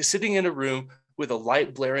 like sitting in a room with a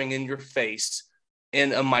light blaring in your face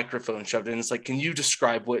and a microphone shoved in. It's like, can you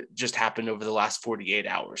describe what just happened over the last 48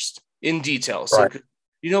 hours in detail? Right. So,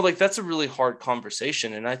 you know, like that's a really hard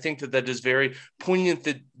conversation. And I think that is very poignant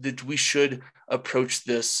that we should approach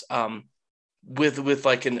this with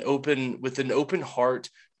an open heart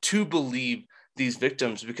to believe these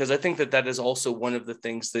victims, because I think that is also one of the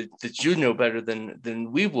things that you know better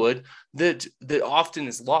than we would, that often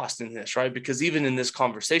is lost in this, right? Because even in this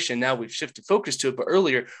conversation, now we've shifted focus to it, but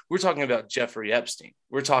earlier we're talking about Jeffrey Epstein.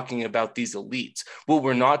 We're talking about these elites. What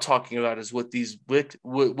we're not talking about is what these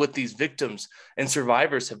victims and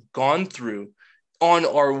survivors have gone through on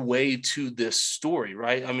our way to this story,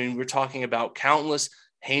 right? I mean, we're talking about countless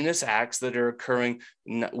heinous acts that are occurring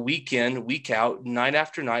week in, week out, night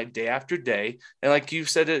after night, day after day. And like you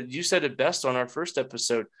said it best on our first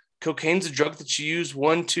episode, cocaine's a drug that you use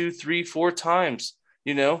 1, 2, 3, 4 times.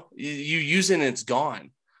 You know, you use it and it's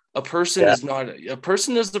gone. A person is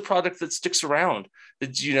the product that sticks around.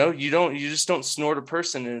 That, you know, you just don't snort a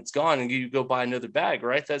person and it's gone and you go buy another bag,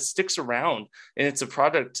 right? That sticks around, and it's a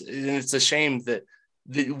product. And it's a shame that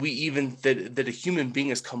a human being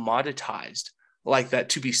is commoditized like that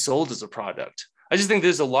to be sold as a product. I just think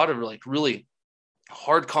there's a lot of like really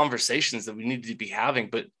hard conversations that we need to be having,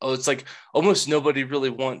 but it's like almost nobody really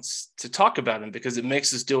wants to talk about them because it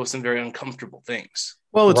makes us deal with some very uncomfortable things.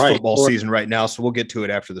 Well, it's football season right now, so we'll get to it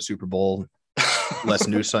after the Super Bowl. Less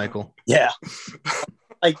news cycle. Yeah.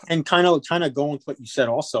 Like, and kind of going with what you said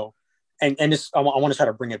also, and this, I want to try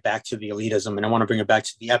to bring it back to the elitism, and I want to bring it back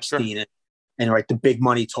to the Epstein. Sure. and right, the big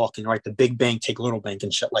money talking, right, the big bank take little bank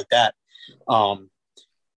and shit like that.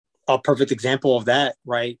 A perfect example of that,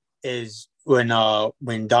 right, is when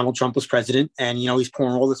Donald Trump was president, and you know he's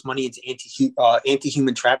pouring all this money into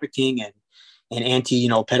anti-human trafficking and anti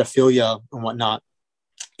pedophilia and whatnot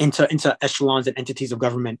into echelons and entities of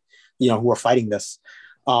government, who are fighting this.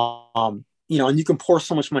 And you can pour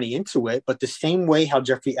so much money into it, but the same way how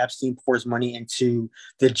Jeffrey Epstein pours money into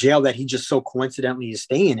the jail that he just so coincidentally is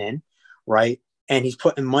staying in, right? And he's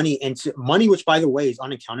putting money into money, which, by the way, is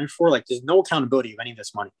unaccounted for. Like, there's no accountability of any of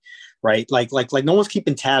this money, right? Like no one's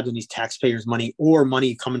keeping tabs on these taxpayers' money or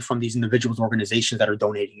money coming from these individuals, organizations that are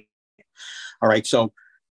donating it. All right. So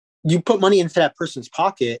you put money into that person's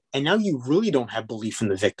pocket, and now you really don't have belief in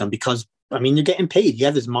the victim because, you're getting paid. You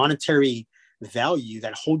have this monetary value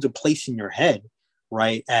that holds a place in your head,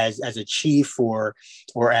 right? As a chief or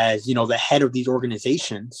as, the head of these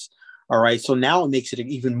organizations. All right. So now it makes it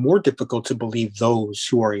even more difficult to believe those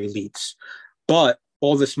who are elites. But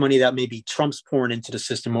all this money that maybe Trump's pouring into the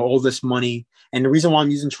system, or all this money. And the reason why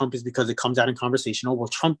I'm using Trump is because it comes out in conversation. Oh, well,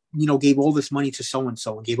 Trump, gave all this money to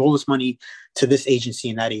so-and-so and gave all this money to this agency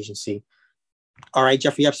and that agency. All right.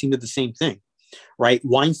 Jeffrey Epstein did the same thing, right?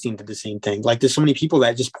 Weinstein did the same thing. Like, there's so many people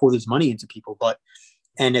that just pour this money into people,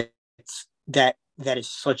 and it's that is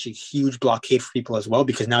such a huge blockade for people as well,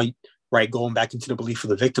 because now, right, going back into the belief of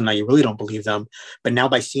the victim, now you really don't believe them. But now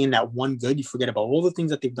by seeing that one good, you forget about all the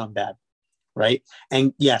things that they've done bad, right?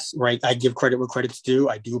 And yes, right, I give credit where credit's due.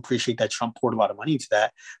 I do appreciate that Trump poured a lot of money into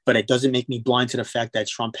that, but it doesn't make me blind to the fact that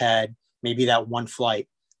Trump had maybe that one flight,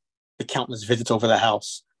 the countless visits over the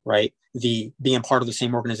house, right? The being part of the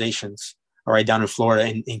same organizations, all right, down in Florida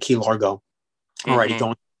in Key Largo, all right,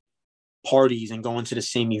 going to parties and going to the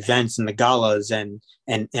same events and the galas and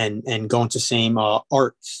going to same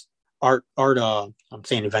art, I'm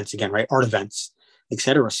saying events again, right? Art events,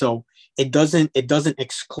 etc. So it doesn't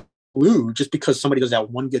exclude just because somebody does that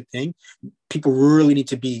one good thing. People really need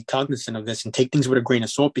to be cognizant of this and take things with a grain of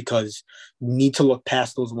salt, because you need to look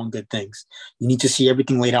past those one good things. You need to see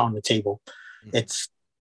everything laid out on the table. It's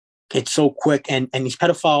so quick. And these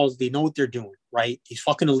pedophiles, they know what they're doing, right? These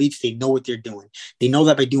fucking elites, they know what they're doing. They know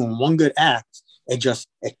that by doing one good act,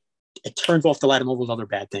 it turns off the light on all those other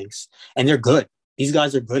bad things. And they're good. These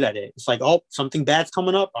guys are good at it. It's like, oh, something bad's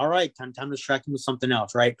coming up. All right, time to distract them with something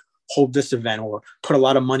else, right? Hold this event or put a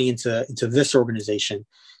lot of money into this organization.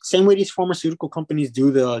 Same way these pharmaceutical companies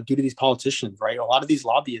do to these politicians, right? A lot of these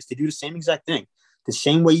lobbyists, they do the same exact thing. The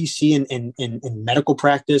same way you see in medical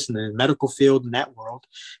practice and the medical field in that world,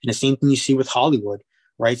 and the same thing you see with Hollywood,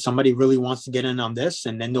 right? Somebody really wants to get in on this,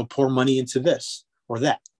 and then they'll pour money into this or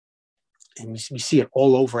that. And we see it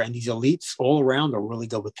all over, and these elites all around are really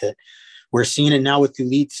good with it. We're seeing it now with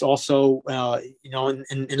elites also,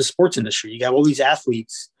 in the sports industry. You have all these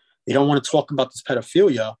athletes. They don't want to talk about this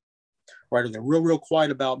pedophilia, right? Or they're real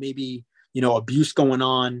quiet about maybe, abuse going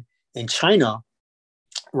on in China,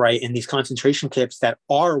 right? In these concentration camps that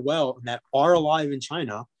are alive in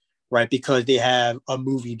China, right? Because they have a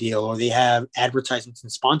movie deal or they have advertisements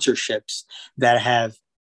and sponsorships that have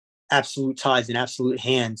absolute ties and absolute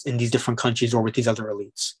hands in these different countries or with these other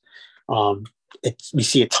elites. We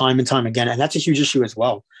see it time and time again, and that's a huge issue as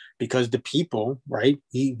well, because the people, right?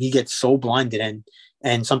 He gets so blinded,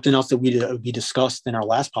 and something else that we discussed in our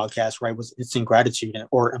last podcast, right, was instant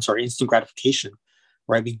gratification,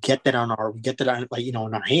 right? We get that in our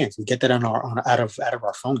hands. We get that out of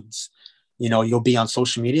our phones. You'll be on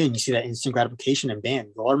social media and you see that instant gratification, and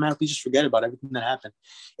bam, you automatically just forget about everything that happened.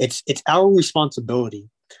 It's our responsibility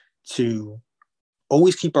to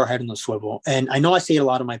always keep our head on the swivel. And I know I say it a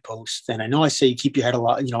lot in my posts, and I know I say keep your head a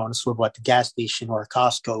lot, on the swivel at the gas station or at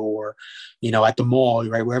Costco or, at the mall,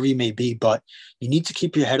 right, wherever you may be. But you need to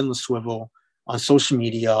keep your head on the swivel on social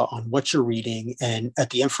media, on what you're reading, and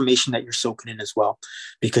at the information that you're soaking in as well.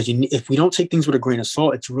 Because if we don't take things with a grain of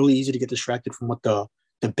salt, it's really easy to get distracted from what the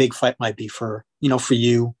big fight might be for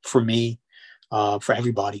you, for me, for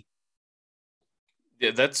everybody.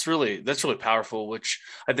 Yeah, that's really powerful, which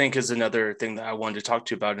I think is another thing that I wanted to talk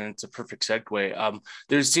to you about, and it's a perfect segue.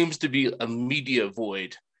 There seems to be a media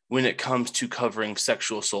void when it comes to covering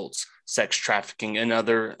sexual assaults, sex trafficking, and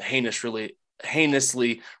other heinously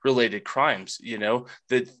related crimes.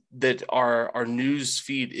 That our news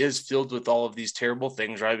feed is filled with all of these terrible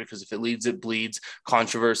things, right? Because if it leads, it bleeds.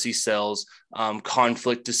 Controversy sells.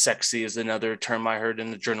 Conflict is sexy is another term I heard in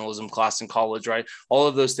the journalism class in college, right? All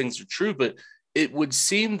of those things are true, but it would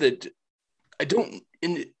seem that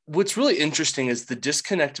what's really interesting is the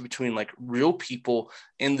disconnect between like real people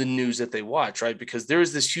and the news that they watch, right? Because there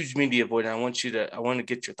is this huge media void, and I want to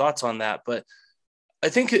get your thoughts on that. But I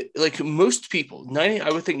think like most people, I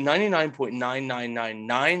would think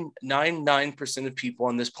 99.99999% of people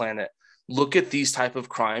on this planet look at these type of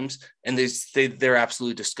crimes and they're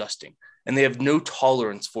absolutely disgusting, and they have no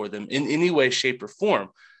tolerance for them in any way, shape, or form.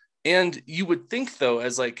 And you would think, though,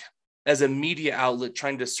 as a media outlet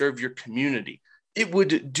trying to serve your community, it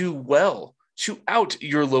would do well to out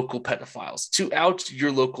your local pedophiles, to out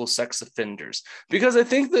your local sex offenders, because I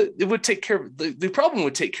think that it would take care of the problem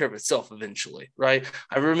would take care of itself eventually, right?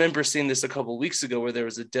 I remember seeing this a couple of weeks ago where there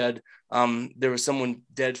was someone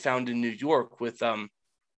dead found in New York with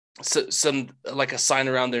some like a sign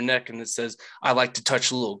around their neck, and it says, "I like to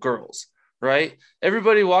touch little girls," right?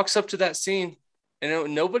 Everybody walks up to that scene,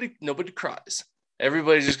 and nobody cries.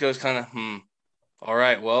 Everybody just goes kind of, all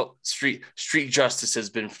right, well, street justice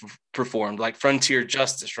has been performed, like frontier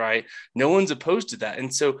justice, right? No one's opposed to that.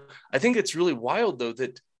 And so I think it's really wild, though,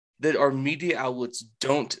 that our media outlets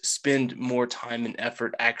don't spend more time and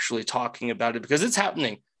effort actually talking about it, because it's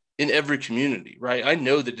happening in every community, right? I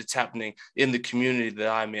know that it's happening in the community that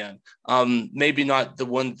I'm in. Maybe not the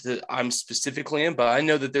one that I'm specifically in, but I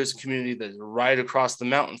know that there's a community that's right across the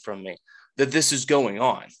mountain from me that this is going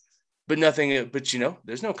on. But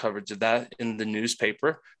there's no coverage of that in the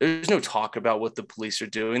newspaper. There's no talk about what the police are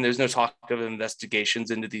doing. There's no talk of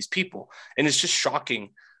investigations into these people. And it's just shocking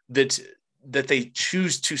that they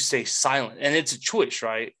choose to stay silent. And it's a choice,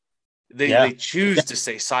 right? They choose to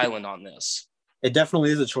stay silent on this. It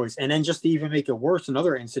definitely is a choice. And then just to even make it worse,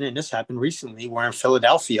 another incident, this happened recently, where in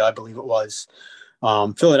Philadelphia, I believe it was,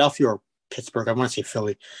 Philadelphia or Pittsburgh, I want to say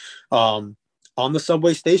Philly, on the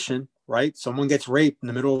subway station, right? Someone gets raped in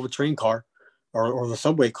the middle of a train car or the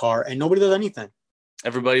subway car, and nobody does anything.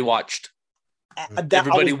 Everybody watched.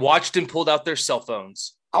 Everybody watched and pulled out their cell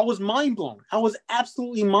phones. I was mind blown. I was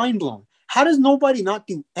absolutely mind blown. How does nobody not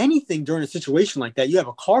do anything during a situation like that? You have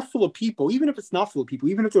a car full of people, even if it's not full of people,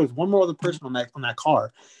 even if there was one more other person on that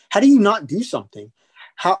car. How do you not do something?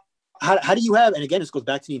 How do you have, and again, this goes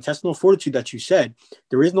back to the intestinal fortitude that you said.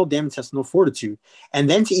 There is no damn intestinal fortitude. And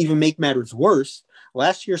then to even make matters worse,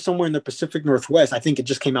 last year, somewhere in the Pacific Northwest, I think it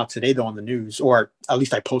just came out today, though, on the news, or at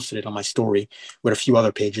least I posted it on my story with a few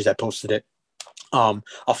other pages that posted it. A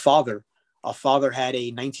father had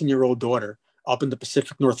a 19-year-old daughter up in the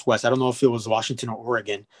Pacific Northwest. I don't know if it was Washington or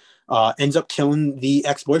Oregon. Ends up killing the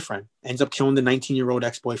ex-boyfriend, ends up killing the 19-year-old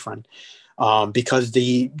ex-boyfriend because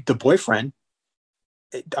the boyfriend,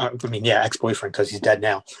 ex-boyfriend, because he's dead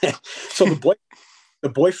now. So the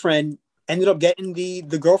boyfriend ended up getting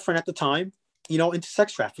the girlfriend at the time, into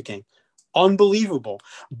sex trafficking. Unbelievable.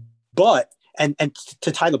 But, and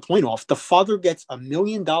to tie the point off, the father gets $1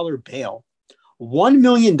 million bail, $1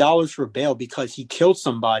 million for bail because he killed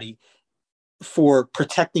somebody for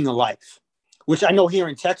protecting a life. which I know here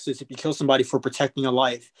in Texas, if you kill somebody for protecting a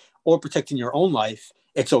life or protecting your own life,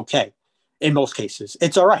 it's okay. In most cases,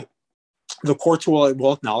 it's all right. The courts will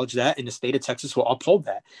acknowledge that, and the state of Texas will uphold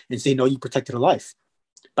that and say, no, you protected a life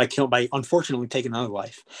by unfortunately taking another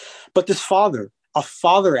life. But this father, a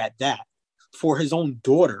father at that, for his own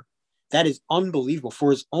daughter, that is unbelievable.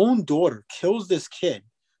 For his own daughter, kills this kid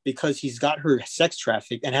because he's got her sex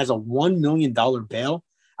trafficked and has a $1 million bail.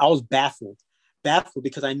 I was baffled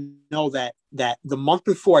because I know that the month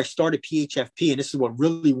before I started PHFP, and this is what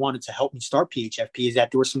really wanted to help me start PHFP, is that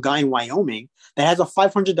there was some guy in Wyoming that has a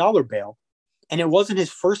 $500 bail, and it wasn't his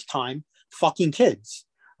first time fucking kids,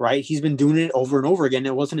 right? He's been doing it over and over again.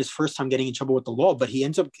 It wasn't his first time getting in trouble with the law, but he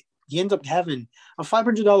ends up having a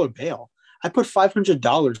 $500 bail. I put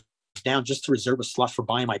 $500 down just to reserve a slot for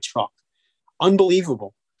buying my truck.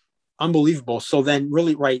 Unbelievable. So then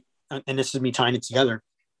really, right, and this is me tying it together,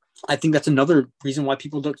 I think that's another reason why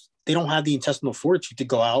people don't have the intestinal fortitude to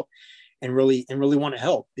go out and really want to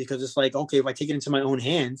help, because it's like, okay, if I take it into my own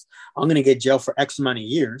hands, I'm going to get jail for X amount of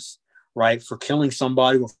years, right, for killing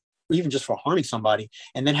somebody or even just for harming somebody,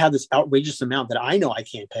 and then have this outrageous amount that I know I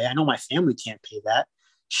can't pay. I know my family can't pay that.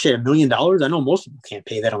 Shit, $1 million. I know most people can't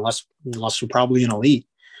pay that unless you're probably an elite.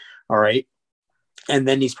 All right. And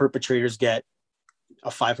then these perpetrators get a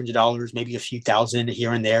 $500, maybe a few thousand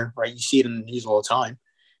here and there, right? You see it in the news all the time.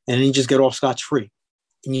 And then you just get off scotch-free.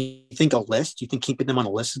 And you think you think keeping them on a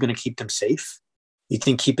list is going to keep them safe? You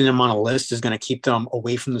think keeping them on a list is going to keep them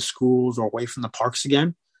away from the schools or away from the parks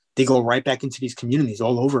again? They go right back into these communities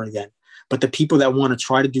all over again. But the people that want to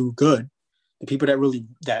try to do good, the people that really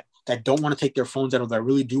that don't want to take their phones out, or that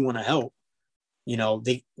really do want to help,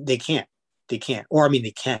 they can't. Or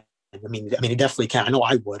they can. I mean, they definitely can. I know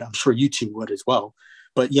I would. I'm sure you two would as well.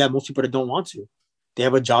 But yeah, most people that don't want to. They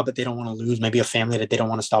have a job that they don't want to lose, maybe a family that they don't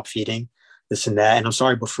want to stop feeding, this and that. And I'm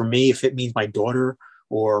sorry, but for me, if it means my daughter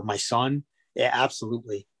or my son, yeah,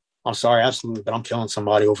 absolutely. I'm sorry, absolutely. But I'm killing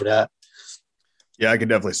somebody over that. Yeah, I can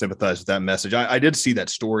definitely sympathize with that message. I did see that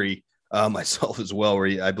story myself as well,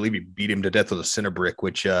 where I believe he beat him to death with a center brick,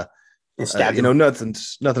 which, nothing's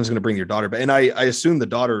going to bring your daughter back. And I assume the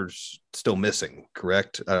daughter's still missing,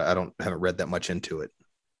 correct? I haven't read that much into it.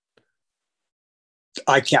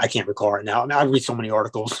 I can't recall right now. I read so many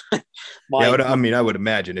articles. I would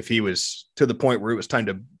imagine if he was to the point where it was time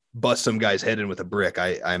to bust some guy's head in with a brick,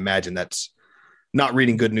 I imagine that's not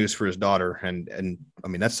reading good news for his daughter. And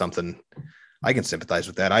that's something I can sympathize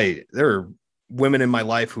with that. There are women in my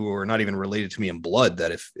life who are not even related to me in blood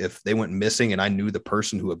that if they went missing and I knew the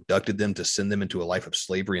person who abducted them to send them into a life of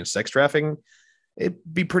slavery and sex trafficking, it'd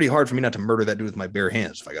be pretty hard for me not to murder that dude with my bare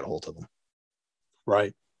hands if I got a hold of him.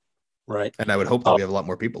 Right. And I would hope that we have a lot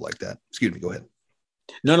more people like that. Excuse me. Go ahead.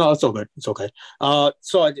 No, it's all good. It's okay.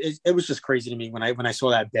 So it was just crazy to me when I saw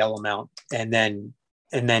that bail amount, and then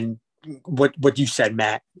what you said,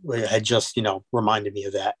 Matt, had just, reminded me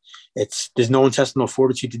of that. There's no intestinal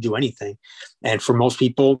fortitude to do anything. And for most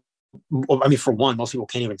people, for one, most people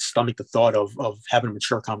can't even stomach the thought of having a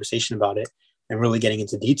mature conversation about it and really getting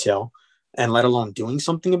into detail, and let alone doing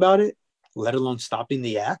something about it, let alone stopping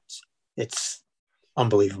the act. It's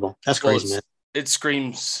unbelievable. That's crazy, man. It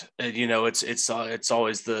screams, it's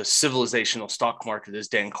always the civilizational stock market, as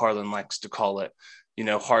Dan Carlin likes to call it.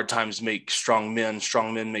 Hard times make strong men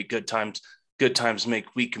make good times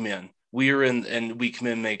make weak men. And weak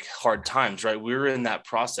men make hard times, right? We're in that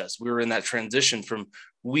process. We're in that transition from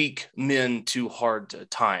weak men to hard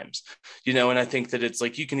times, and I think that it's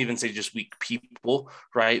like, you can even say just weak people,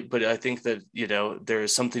 right? But I think that, there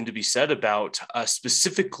is something to be said about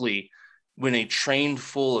specifically when a train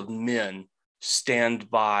full of men stand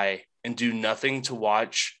by and do nothing to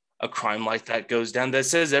watch a crime like that goes down. That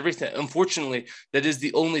says everything. Unfortunately, that is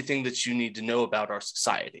the only thing that you need to know about our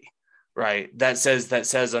society, right? That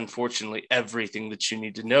says, unfortunately, everything that you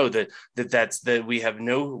need to know, that we have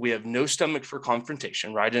no stomach for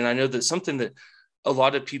confrontation, right? And I know that's something that a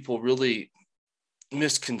lot of people really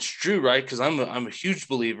misconstrue, right? Because I'm a huge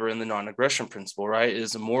believer in the non-aggression principle, right? It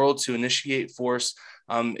is immoral to initiate force.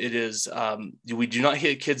 It is we do not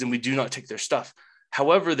hit kids and we do not take their stuff.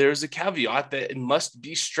 However, there's a caveat that it must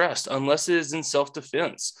be stressed unless it is in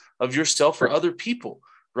self-defense of yourself or other people,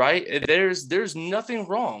 right? There's nothing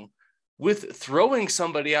wrong with throwing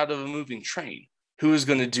somebody out of a moving train who is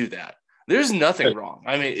going to do that. There's nothing wrong.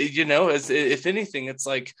 If anything, it's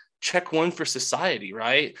like check one for society,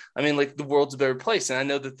 right? Like the world's a better place. And I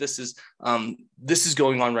know that this is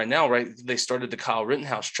going on right now, right? They started the Kyle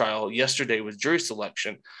Rittenhouse trial yesterday with jury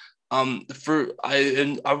selection. I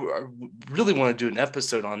really want to do an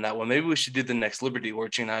episode on that one. Maybe we should do the next Liberty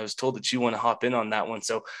Orgy. And I was told that you want to hop in on that one,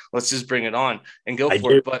 so let's just bring it on and go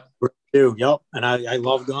for it. But yep, and I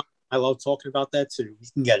love going. I love talking about that too. You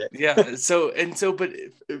can get it. Yeah. But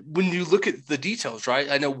when you look at the details, right?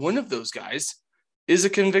 I know one of those guys is a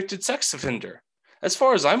convicted sex offender. As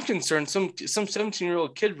far as I'm concerned, some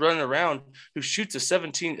 17-year-old kid running around who shoots a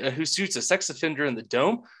sex offender in the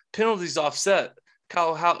dome, penalties offset.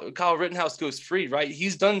 Kyle Rittenhouse goes free, right?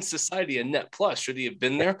 He's done society a net plus. Should he have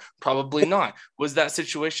been there? Probably not. Was that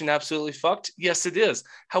situation absolutely fucked? Yes, it is.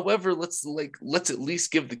 However, let's at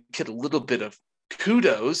least give the kid a little bit of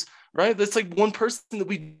kudos, right? That's like one person that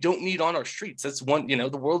we don't need on our streets. That's one, the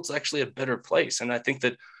world's actually a better place. And I think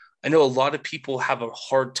that I know a lot of people have a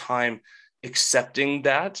hard time accepting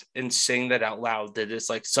that and saying that out loud, that it's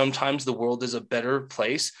like sometimes the world is a better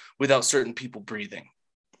place without certain people breathing.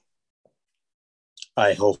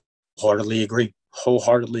 I wholeheartedly agree.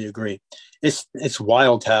 It's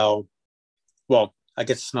wild how, well, I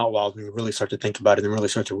guess it's not wild when you really start to think about it and really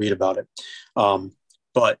start to read about it.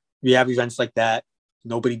 But we have events like that.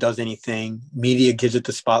 Nobody does anything. Media gives it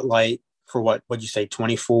the spotlight for what'd you say,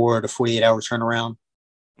 24 to 48 hour turnaround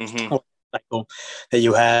cycle that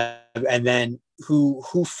you have. And then who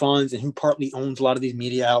funds and who partly owns a lot of these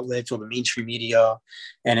media outlets or the mainstream media.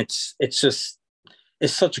 And it's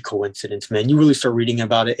such a coincidence, man. You really start reading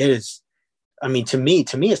about it. It is, I mean, to me,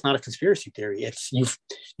 it's not a conspiracy theory. It's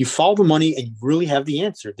you follow the money and you really have the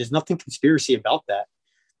answer. There's nothing conspiracy about that.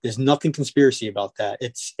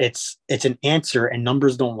 It's an answer, and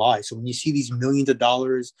numbers don't lie. So when you see these millions of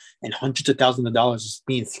dollars and hundreds of thousands of dollars just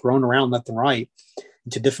being thrown around left and right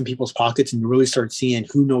into different people's pockets, and you really start seeing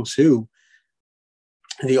who knows who,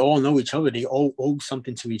 they all know each other. They all owe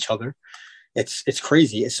something to each other. It's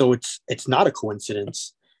crazy. So it's not a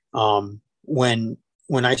coincidence. When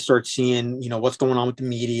I start seeing, what's going on with the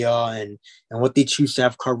media and what they choose to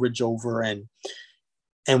have coverage over and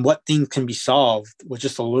what things can be solved with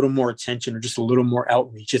just a little more attention or just a little more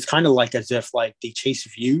outreach. It's kind of like as if like they chase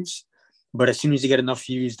views, but as soon as you get enough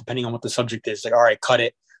views, depending on what the subject is, like, all right, cut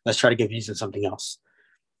it. Let's try to get views on something else.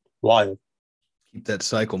 Wild. Keep that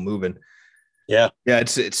cycle moving. Yeah. Yeah.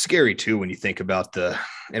 It's scary too, when you think about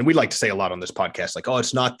and we like to say a lot on this podcast, like, oh,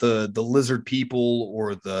 it's not the lizard people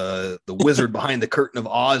or the wizard behind the curtain of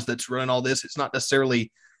Oz that's running all this. It's not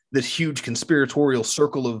necessarily this huge conspiratorial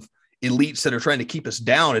circle of elites that are trying to keep us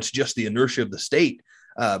down. It's just the inertia of the state.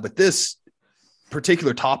 But this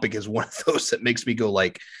particular topic is one of those that makes me go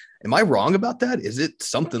like, am I wrong about that? Is it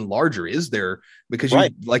something larger? Is there, because you,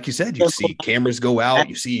 like you said, you see cameras go out,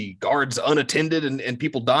 you see guards unattended and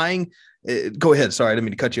people dying. Go ahead. Sorry, I didn't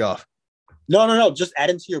mean to cut you off. No. Just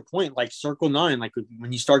adding to your point, like Circle 9, like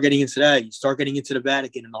when you start getting into that, you start getting into the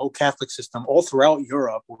Vatican and the whole Catholic system all throughout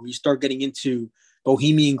Europe, where you start getting into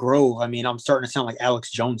Bohemian Grove. I mean, I'm starting to sound like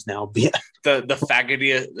Alex Jones now. The faggot.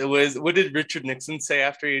 It was, what did Richard Nixon say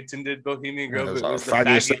after he attended Bohemian Grove? It was the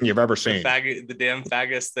faggotiest thing you've ever seen. The damn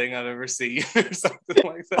faggotiest thing I've ever seen, or something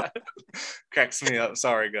like that. Cracks me up.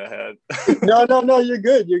 Sorry, go ahead. No, you're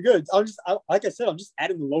good. Like I said, I'm just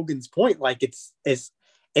adding Logan's point. Like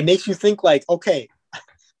it makes you think like, okay,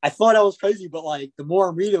 I thought I was crazy, but like the more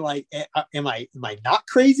I'm reading, like, am I not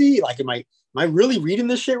crazy? Like, am I really reading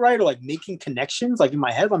this shit right, or like making connections like in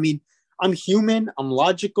my head? I mean, I'm human, I'm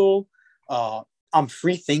logical, I'm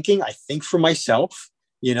free thinking, I think for myself,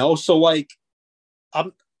 so like I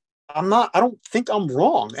don't think I'm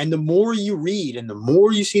wrong. And the more you read and the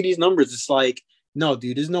more you see these numbers, it's like, no,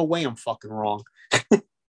 dude, there's no way I'm fucking wrong.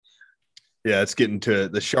 Yeah, it's getting to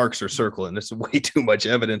the sharks are circling. There's way too much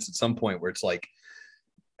evidence at some point where it's like,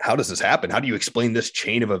 how does this happen? How do you explain this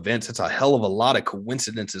chain of events? It's a hell of a lot of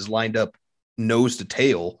coincidences lined up nose to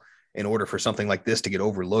tail in order for something like this to get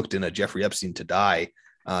overlooked and a Jeffrey Epstein to die.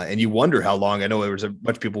 And you wonder how long. I know there was a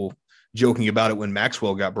bunch of people joking about it when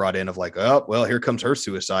Maxwell got brought in, of like, oh, well, here comes her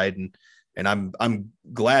suicide. And I'm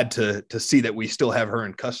glad to see that we still have her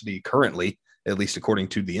in custody currently, at least according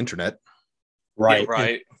to the internet. Right. Yeah,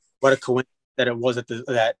 right. And what a coincidence that it was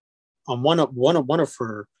that on one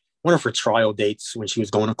of her trial dates when she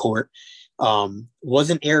was going to court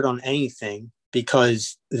wasn't aired on anything,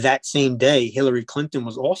 because that same day Hillary Clinton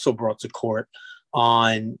was also brought to court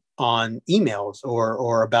on emails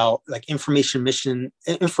or about like information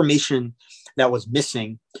that was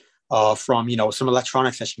missing from some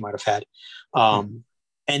electronics that she might have had,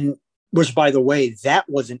 and which, by the way, that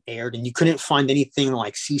wasn't aired, and you couldn't find anything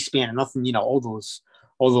like C-SPAN and nothing, all those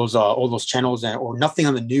channels or nothing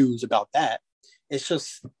on the news about that. It's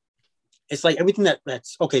like everything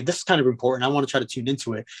that's okay. This is kind of important. I want to try to tune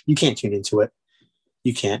into it. You can't tune into it.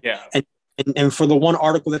 You can't. Yeah. And And for the one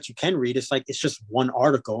article that you can read, it's just one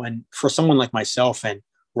article. And for someone like myself and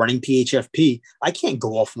running PHFP, I can't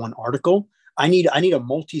go off one article. I need a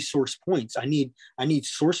multi-source points. I need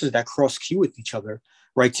sources that cross queue with each other,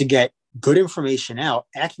 right? To get good information out,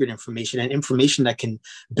 accurate information, and information that can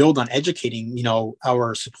build on educating,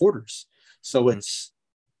 our supporters. So it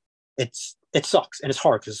sucks and it's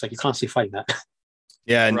hard because it's like you're constantly fighting that.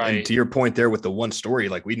 Yeah. And to your point there with the one story,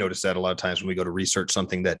 like we notice that a lot of times when we go to research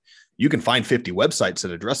something that you can find 50 websites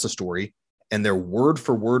that address the story and they're word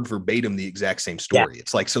for word verbatim the exact same story. Yeah.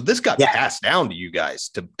 It's like, so this got passed down to you guys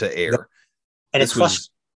to air. Yeah. And it's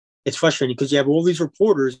frustrating because you have all these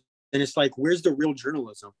reporters and it's like, where's the real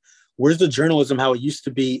journalism? Where's the journalism how it used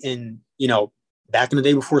to be in, back in the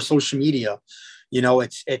day before social media?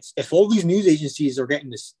 It's if all these news agencies are getting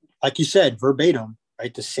this, like you said, verbatim,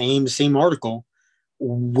 right? The same article.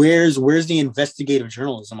 Where's the investigative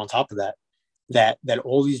journalism on top of that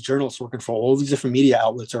all these journalists working for all these different media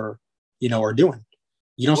outlets are doing?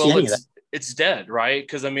 You don't see any of that. It's dead, right?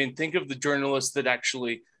 Because think of the journalists that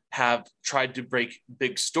actually have tried to break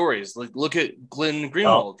big stories. Like look at Glenn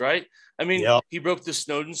Greenwald, right? He broke the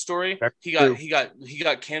Snowden story. He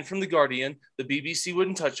got canned from the Guardian. The BBC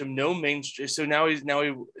wouldn't touch him. No mainstream. So now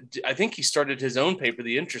I think he started his own paper,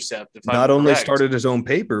 The Intercept. Not only started his own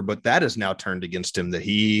paper, but that is now turned against him. That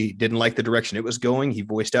he didn't like the direction it was going. He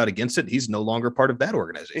voiced out against it. He's no longer part of that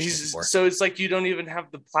organization anymore. So it's like you don't even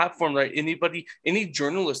have the platform, right? Any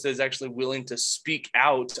journalist that is actually willing to speak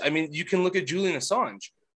out. You can look at Julian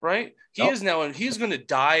Assange, right? He's going to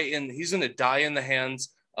die in the hands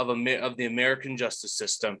of the American justice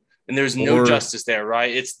system, and there's no justice there,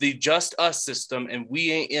 right? It's the just us system, and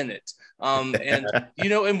we ain't in it.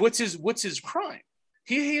 And what's his crime?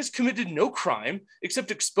 He has committed no crime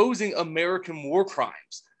except exposing American war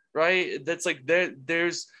crimes, right? That's like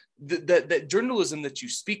there's that journalism that you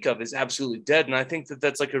speak of is absolutely dead, and I think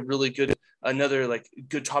that's like a really good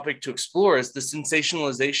good topic to explore is the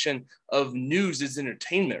sensationalization of news as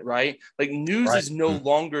entertainment, right? Like news is no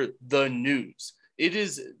longer the news. It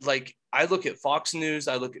is like I look at Fox News,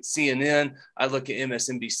 I look at CNN, I look at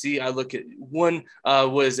MSNBC, I look at One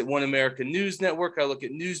American News Network, I look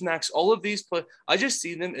at Newsmax, all of these, but I just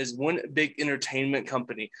see them as one big entertainment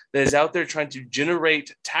company that is out there trying to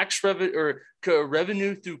generate tax revenue or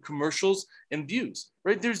revenue through commercials and views,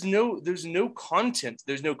 right? There's no content,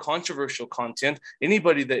 there's no controversial content.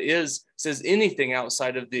 Anybody that says anything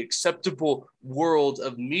outside of the acceptable world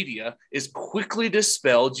of media is quickly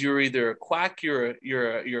dispelled. You're either a quack, you're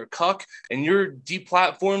a cuck, and you're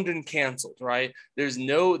deplatformed and canceled, right? There's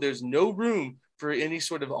no room for any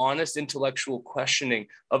sort of honest intellectual questioning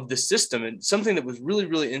of the system. And something that was really,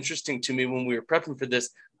 really interesting to me when we were prepping for this,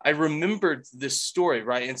 I remembered this story,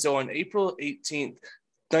 right? And so on April 18th,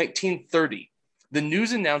 1930, the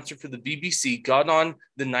news announcer for the BBC got on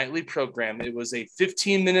the nightly program. It was a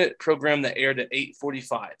 15-minute program that aired at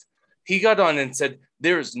 8:45. He got on and said,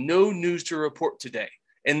 "There is no news to report today."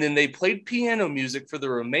 And then they played piano music for the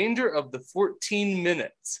remainder of the 14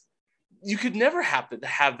 minutes. You could never happen to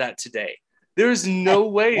have that today. There is no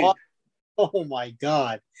way. Oh my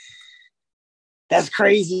God. That's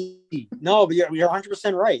crazy. No, but you're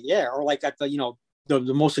 100% right. Yeah. Or like at the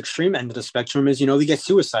most extreme end of the spectrum is, they get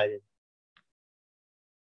suicided.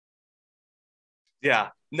 Yeah,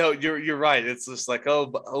 no, you're right. It's just like, oh,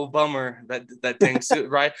 bummer that thing,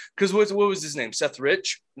 right? Because what was his name? Seth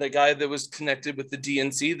Rich, the guy that was connected with the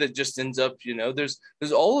DNC that just ends up,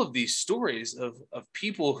 there's all of these stories of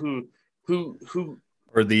people who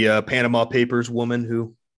or the Panama Papers woman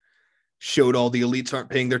who showed all the elites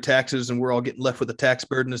aren't paying their taxes and we're all getting left with a tax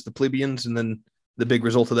burden as the plebeians, and then the big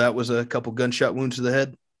result of that was a couple gunshot wounds to the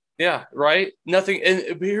head. Yeah, right. Nothing.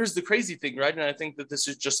 And here's the crazy thing, right? And I think that this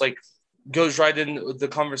is just like goes right in the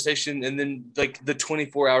conversation, and then like the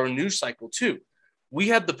 24-hour news cycle too. We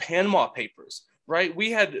had the Panama Papers, right?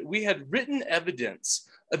 We had written evidence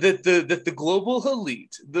that the global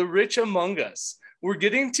elite, the rich among us, were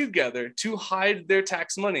getting together to hide their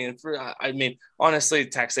tax money. And honestly,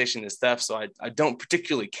 taxation is theft, so I don't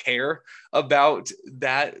particularly care about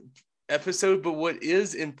that episode. But what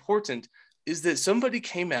is important is that somebody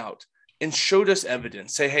came out and showed us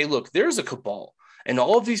evidence, say, hey, look, there's a cabal. And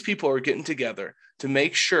all of these people are getting together to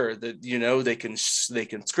make sure that, they can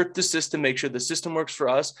script the system, make sure the system works for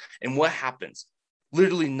us. And what happens?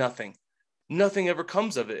 Literally nothing. Nothing ever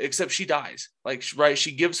comes of it except she dies. Like, right.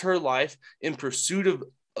 She gives her life in pursuit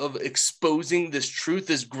of exposing this truth,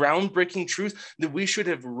 this groundbreaking truth that we should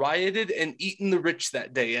have rioted and eaten the rich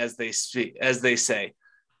that day, as they say.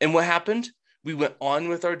 And what happened? We went on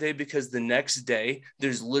with our day because the next day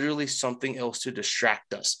there's literally something else to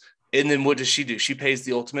distract us. And then what does she do? She pays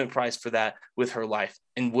the ultimate price for that with her life.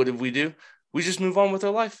 And what do? We just move on with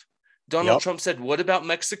our life. Donald Trump said, "What about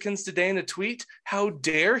Mexicans today?" in a tweet. How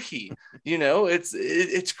dare he?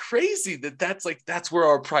 It's crazy that's where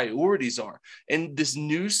our priorities are. And this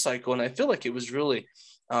news cycle, and I feel like it was really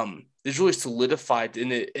it's really solidified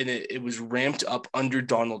and it was ramped up under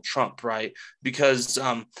Donald Trump, right? Because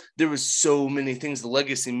there was so many things. The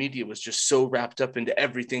legacy media was just so wrapped up into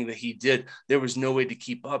everything that he did. There was no way to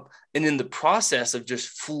keep up. And in the process of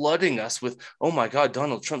just flooding us with, oh my God,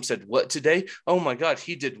 Donald Trump said what today? Oh my God,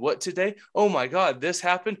 he did what today? Oh my God, this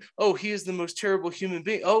happened. Oh, he is the most terrible human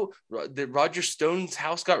being. Oh, Roger Stone's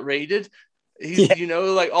house got raided.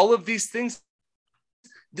 All of these things.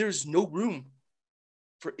 There's no room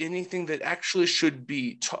for anything that actually should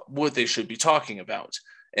be what they should be talking about.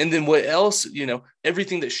 And then what else,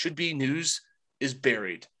 everything that should be news is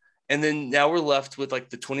buried. And then now we're left with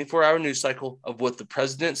like the 24-hour news cycle of what the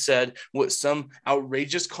president said, what some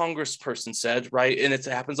outrageous congressperson said, right? And it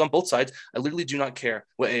happens on both sides. I literally do not care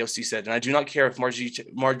what AOC said. And I do not care if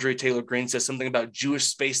Marjorie Taylor Greene says something about Jewish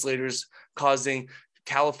space laders causing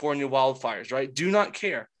California wildfires, right? Do not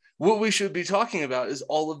care. What we should be talking about is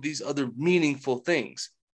all of these other meaningful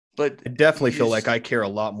things. But I definitely feel like I care a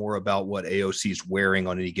lot more about what AOC is wearing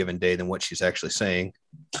on any given day than what she's actually saying.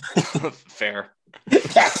 Fair.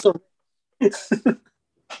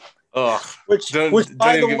 Which don't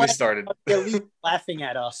even get me started. At least laughing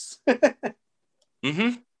at us.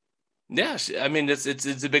 Mm-hmm. Yeah, I mean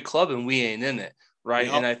it's a big club and we ain't in it, right?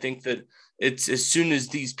 Yep. And I think that it's as soon as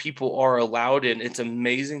these people are allowed in, it's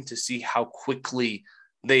amazing to see how quickly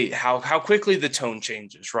how quickly the tone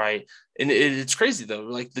changes, right? And it's crazy though.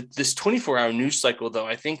 Like this 24-hour news cycle, though,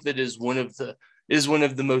 I think that is one of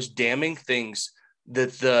the most damning things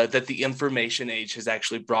that the information age has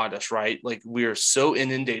actually brought us, right? Like we are so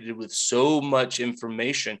inundated with so much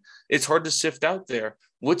information, it's hard to sift out there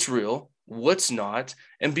what's real, what's not,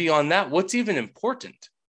 and beyond that, what's even important.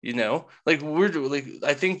 I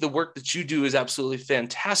think the work that you do is absolutely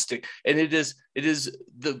fantastic. And it is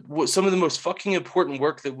some of the most fucking important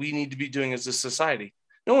work that we need to be doing as a society.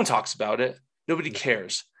 No one talks about it. Nobody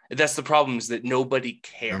cares. That's the problem, is that nobody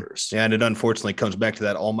cares. Yeah, and it unfortunately comes back to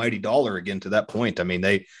that almighty dollar again, to that point. I mean,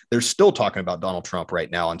 they're still talking about Donald Trump right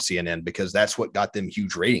now on CNN because that's what got them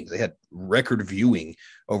huge ratings. They had record viewing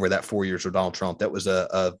over that 4 years of Donald Trump. That was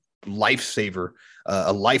a lifesaver,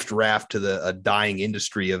 a life raft to a dying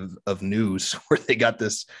industry of news, where they got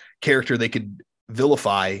this character they could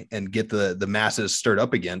vilify and get the masses stirred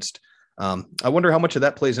up against. I wonder how much of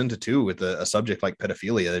that plays into too with a subject like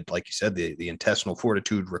pedophilia. Like you said, the intestinal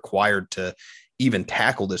fortitude required to even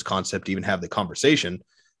tackle this concept, even have the conversation.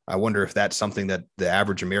 I wonder if that's something that the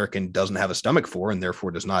average American doesn't have a stomach for, and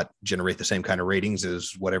therefore does not generate the same kind of ratings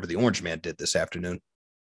as whatever the Orange Man did this afternoon.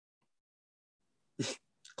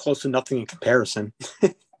 Close to nothing in comparison.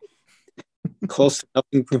 Close to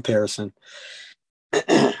nothing in comparison.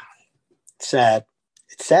 Sad.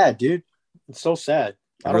 It's sad, dude. It's so sad.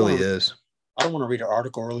 It really is. I don't want to read an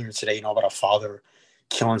article earlier today, about a father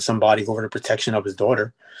killing somebody over the protection of his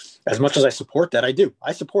daughter. As much as I support that, I do.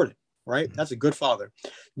 I support it, right? Mm-hmm. That's a good father.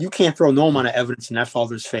 You can't throw no amount of evidence in that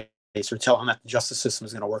father's face or tell him that the justice system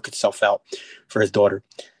is going to work itself out for his daughter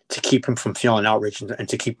to keep him from feeling outraged and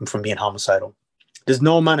to keep him from being homicidal. There's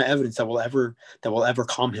no amount of evidence that will ever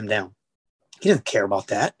calm him down. He doesn't care about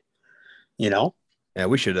that, Yeah,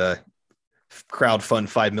 we should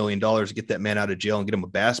crowdfund $5 million to get that man out of jail and get him a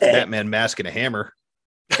Batman mask and a hammer.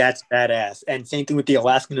 That's badass. And same thing with the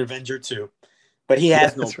Alaskan Avenger too. But he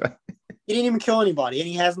has right. He didn't even kill anybody, and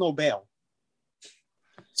he has no bail.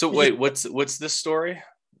 So wait, what's this story?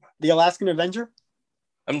 The Alaskan Avenger?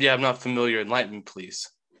 I'm not familiar. Enlighten me, please.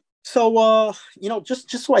 So, just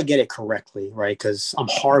so I get it correctly, right? Because I'm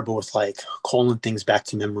horrible with calling things back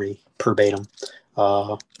to memory verbatim.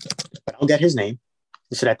 But I'll get his name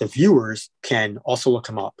so that the viewers can also look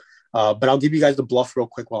him up. But I'll give you guys the bluff real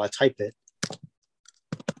quick while I type it.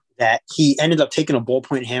 That he ended up taking a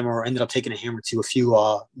ballpoint hammer, or ended up taking a hammer to a few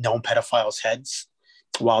known pedophiles' heads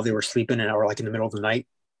while they were sleeping or in the middle of the night.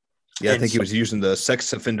 Yeah, I think he was using the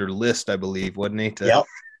sex offender list, I believe, wasn't he? Yep.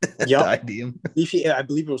 ID him. I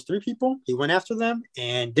believe it was 3 people. He went after them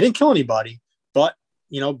and didn't kill anybody. But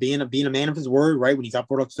being a man of his word, right? When he got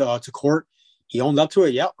brought up to court, he owned up to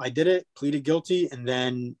it. Yep, I did it. Pleaded guilty, and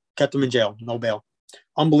then kept him in jail. No bail.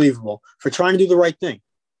 Unbelievable for trying to do the right thing.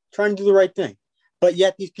 But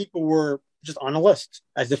yet these people were just on a list,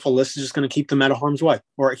 as if a list is just going to keep them out of harm's way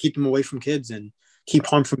or keep them away from kids and keep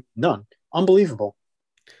harm from none. Unbelievable.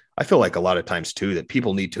 I feel like a lot of times too that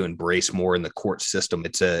people need to embrace more in the court system.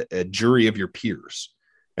 It's a jury of your peers.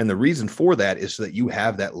 And the reason for that is so that you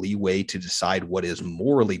have that leeway to decide what is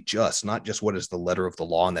morally just, not just what is the letter of the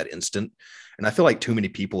law in that instant. And I feel like too many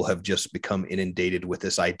people have just become inundated with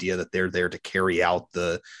this idea that they're there to carry out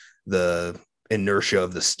the inertia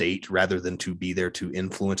of the state rather than to be there to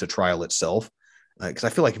influence a trial itself. Because I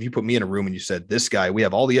feel like if you put me in a room and you said, this guy, we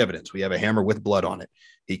have all the evidence. We have a hammer with blood on it.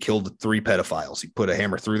 He killed 3 pedophiles. He put a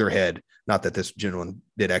hammer through their head. Not that this gentleman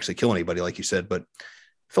did actually kill anybody, like you said, but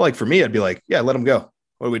I feel like for me, I'd be like, yeah, let him go.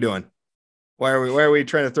 What are we doing? Why are we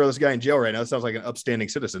trying to throw this guy in jail right now? It sounds like an upstanding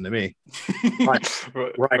citizen to me.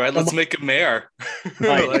 Right. Let's make him mayor.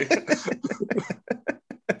 Right.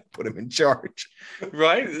 Put him in charge.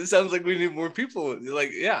 Right. It sounds like we need more people.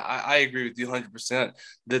 Like, yeah, I agree with you 100%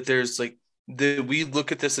 that there's like that we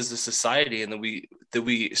look at this as a society and that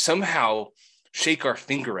we somehow shake our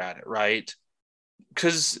finger at it, right?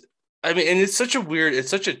 Because I mean, and it's such a weird,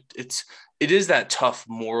 it is that tough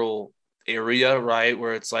moral area, right?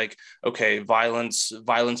 Where it's like, okay, violence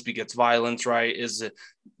begets violence, right? Is it,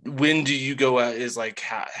 when do you go out, is like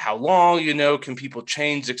how long, can people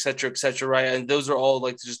change, et cetera, right? And those are all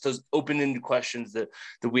like just those open-ended questions that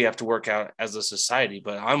we have to work out as a society.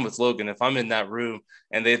 But I'm with Logan. If I'm in that room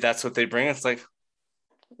and that's what they bring, it's like,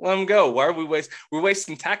 let them go. Why are we're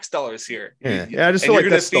wasting tax dollars here? Yeah, I just feel like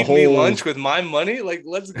that's the whole me lunch with my money. Like,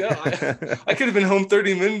 let's go. I could have been home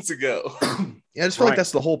 30 minutes ago. Yeah, I just feel like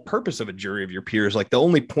that's the whole purpose of a jury of your peers. Like the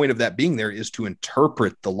only point of that being there is to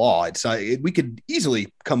interpret the law. We could easily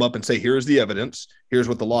come up and say, here's the evidence. Here's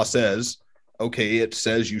what the law says. Okay, it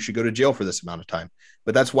says you should go to jail for this amount of time.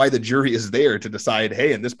 But that's why the jury is there to decide,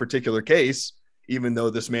 hey, in this particular case, even though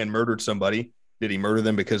this man murdered somebody, did he murder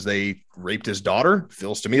them because they raped his daughter?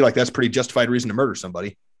 Feels to me like that's pretty justified reason to murder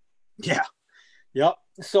somebody. Yeah. Yep.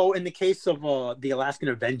 So in the case of the Alaskan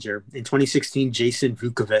Avenger in 2016, Jason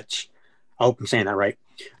Vukovich, I hope I'm saying that right,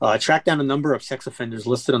 tracked down a number of sex offenders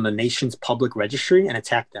listed on the nation's public registry and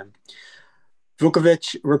attacked them.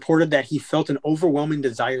 Vukovich reported that he felt an overwhelming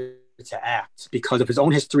desire to act because of his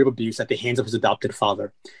own history of abuse at the hands of his adopted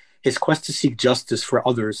father. His quest to seek justice for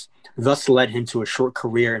others thus led him to a short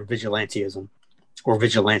career in vigilantism.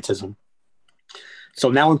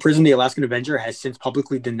 So now in prison, the Alaskan Avenger has since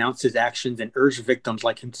publicly denounced his actions and urged victims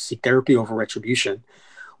like him to seek therapy over retribution.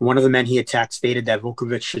 One of the men he attacked stated that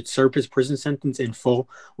Vukovich should serve his prison sentence in full,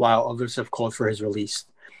 while others have called for his release.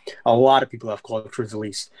 A lot of people have called for his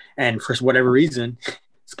release. And for whatever reason,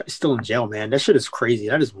 this guy's still in jail, man. That shit is crazy.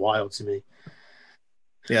 That is wild to me.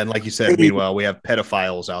 Yeah, and like you said, meanwhile, we have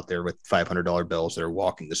pedophiles out there with $500 bills that are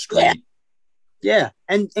walking the street. Yeah.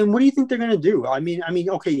 And what do you think they're going to do? I mean,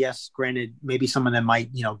 okay, yes, granted, maybe some of them might,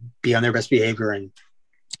 be on their best behavior and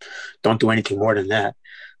don't do anything more than that.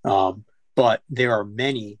 But there are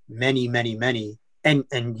many, many, many, many, and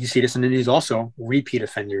you see this in the news also, repeat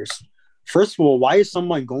offenders. First of all, why is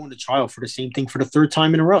someone going to trial for the same thing for the 3rd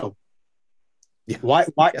time in a row? Yeah. Why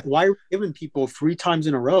are we giving people 3 times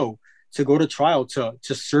in a row to go to trial to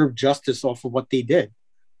serve justice off of what they did?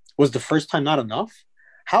 Was the first time not enough?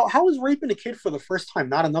 How is raping a kid for the first time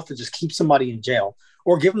not enough to just keep somebody in jail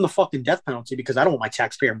or give them the fucking death penalty because I don't want my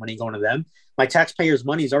taxpayer money going to them. My taxpayers'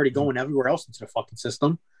 money is already going everywhere else into the fucking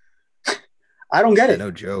system. I don't get it.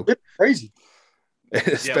 No joke. It's crazy.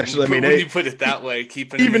 Especially, when you put it that way,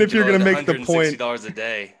 keeping even if you're going to make the point, $160 a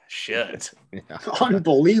day, shit,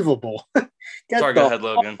 unbelievable. Sorry, go ahead,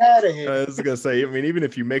 Logan. Out of here. I was going to say, even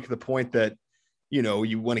if you make the point that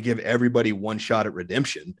you want to give everybody one shot at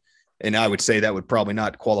redemption, and I would say that would probably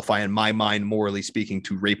not qualify in my mind, morally speaking,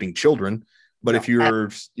 to raping children. But if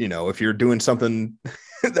you're doing something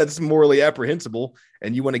that's morally apprehensible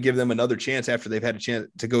and you want to give them another chance after they've had a chance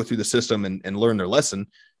to go through the system and learn their lesson,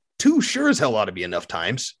 2 sure as hell ought to be enough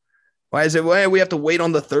times. Why we have to wait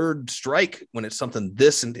on the 3rd strike when it's something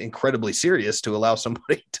this incredibly serious to allow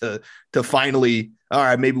somebody to finally, all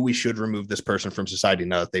right, maybe we should remove this person from society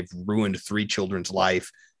now that they've ruined 3 children's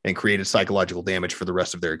life and created psychological damage for the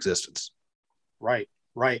rest of their existence. Right.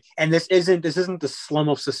 And this isn't the slum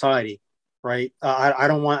of society. Right. I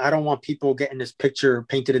don't want people getting this picture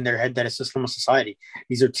painted in their head that it's a slum of society.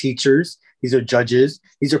 These are teachers. These are judges.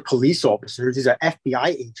 These are police officers. These are FBI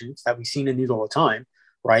agents that we've seen in the news all the time.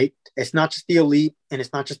 Right. It's not just the elite and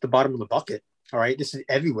it's not just the bottom of the bucket. All right. This is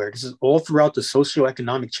everywhere. This is all throughout the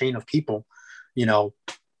socioeconomic chain of people,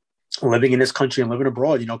 living in this country and living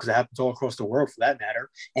abroad, because it happens all across the world for that matter.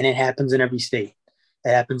 And it happens in every state. It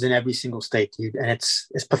happens in every single state, dude. And it's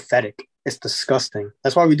pathetic. It's disgusting.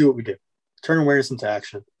 That's why we do what we do. Turn awareness into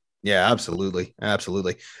action. Yeah, absolutely.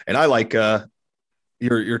 And I like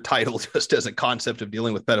your title just as a concept of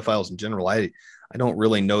dealing with pedophiles in general. I don't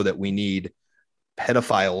really know that we need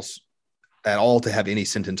pedophiles at all to have any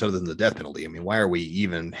sentence other than the death penalty. I mean, why are we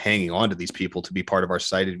even hanging on to these people to be part of our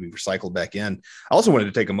society, to be recycled back in? I also wanted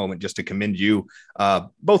to take a moment just to commend you.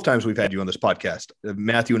 Both times we've had you on this podcast,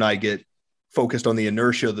 Matthew and I get focused on the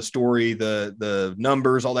inertia, the story, the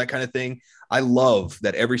numbers, all that kind of thing. I love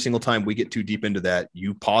that every single time we get too deep into that,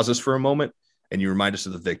 you pause us for a moment and you remind us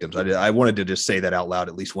of the victims. I wanted to just say that out loud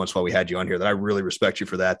at least once while we had you on here, that I really respect you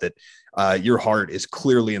for that, your heart is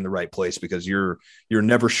clearly in the right place, because you're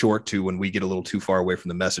never short to, when we get a little too far away from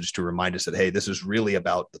the message, to remind us that, hey, this is really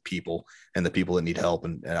about the people and the people that need help.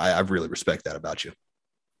 And I really respect that about you.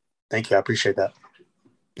 Thank you. I appreciate that.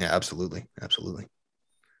 Yeah, absolutely. Absolutely.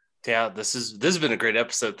 Yeah, this has been a great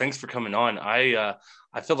episode. Thanks for coming on.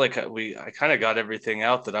 I feel like I kind of got everything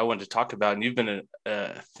out that I wanted to talk about, and you've been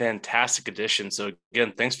a fantastic addition. So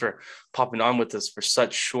again, thanks for popping on with us for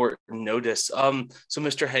such short notice. So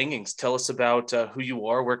Mr. Hangings, tell us about who you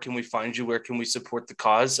are. Where can we find you? Where can we support the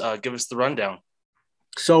cause? Give us the rundown.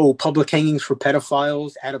 So Public Hangings for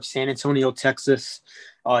Pedophiles out of San Antonio, Texas.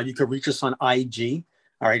 You can reach us on IG.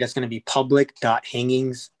 All right, that's going to be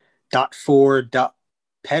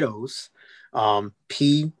public.hangings.for.pedos.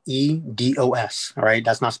 PEDOS. All right,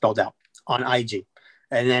 that's not spelled out, on IG.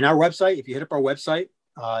 And then our website, if you hit up our website,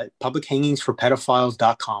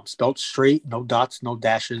 publichangingsforpedophiles.com, spelled straight, no dots, no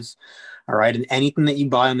dashes. All right, and anything that you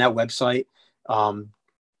buy on that website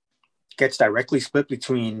gets directly split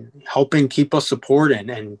between helping keep us support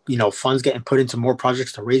and funds getting put into more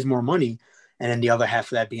projects to raise more money. And then the other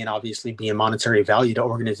half of that being monetary value to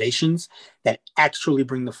organizations that actually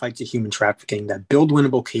bring the fight to human trafficking, that build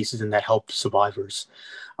winnable cases, and that help survivors.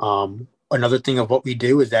 Another thing of what we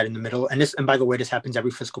do is that in the middle, and by the way, this happens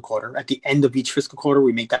every fiscal quarter. At the end of each fiscal quarter,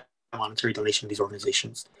 we make that monetary donation to these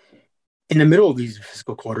organizations. In the middle of these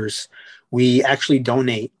fiscal quarters, we actually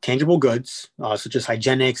donate tangible goods, such as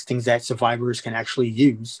hygienics, things that survivors can actually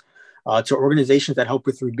use, to organizations that help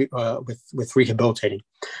with rehabilitating,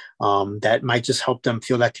 that might just help them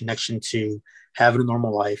feel that connection to having a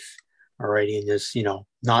normal life, alrighty, and just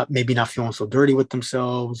not feeling so dirty with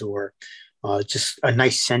themselves, or just a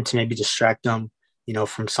nice scent to maybe distract them,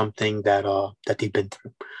 from something that they've been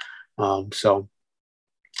through. So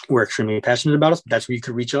we're extremely passionate about us, but that's where you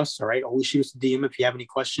can reach us. All right, always shoot us a DM if you have any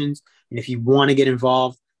questions, and if you want to get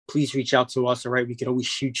involved, please reach out to us. All right, we could always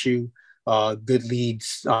shoot you good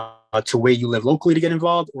leads to where you live locally to get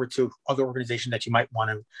involved, or to other organizations that you might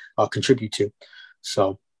want to contribute to.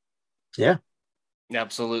 So, yeah.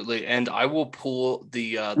 Absolutely. And I will pull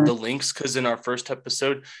the links, because in our first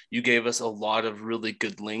episode, you gave us a lot of really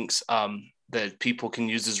good links that people can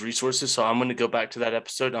use as resources. So I'm going to go back to that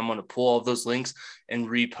episode. I'm going to pull all those links and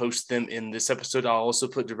repost them in this episode. I'll also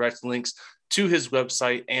put direct links to his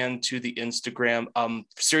website and to the Instagram.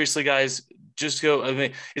 Seriously, guys, just go. I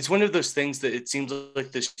mean, it's one of those things that it seems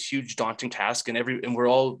like this huge daunting task, and we're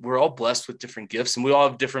all blessed with different gifts, and we all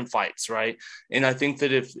have different fights, right? And I think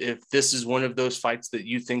that if this is one of those fights that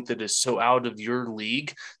you think that is so out of your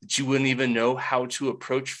league that you wouldn't even know how to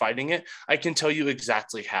approach fighting it, I can tell you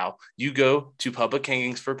exactly how. You go to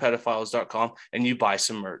publichangingsforpedophiles.com and you buy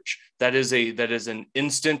some merch. That is an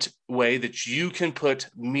instant way that you can put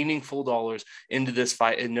meaningful dollars into this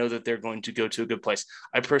fight and know that they're going to go to a good place.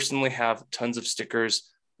 I personally have tons of stickers,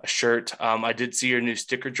 a shirt. I did see your new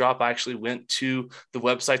sticker drop. I actually went to the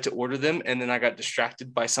website to order them, and then I got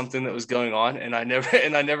distracted by something that was going on, and I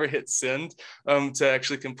never hit send to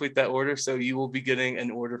actually complete that order. So you will be getting an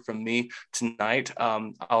order from me tonight.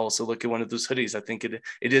 I'll also look at one of those hoodies. I think it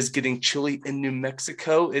is getting chilly in New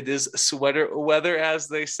Mexico. It is sweater weather, as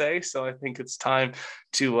they say. So I think it's time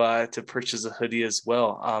to purchase a hoodie as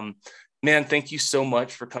well. Man, thank you so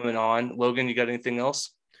much for coming on. Logan, you got anything else?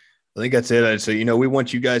 I think that's it. So, we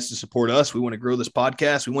want you guys to support us. We want to grow this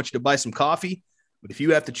podcast. We want you to buy some coffee. But if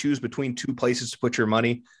you have to choose between two places to put your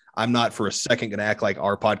money, I'm not for a second going to act like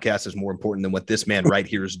our podcast is more important than what this man right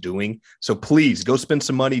here is doing. So please go spend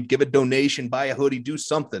some money, give a donation, buy a hoodie, do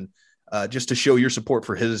something just to show your support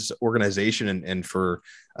for his organization and for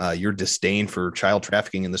your disdain for child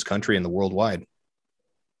trafficking in this country and the worldwide.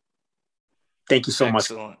 Thank you so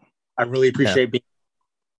Excellent. much. I really appreciate being.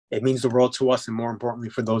 It means the world to us, and more importantly,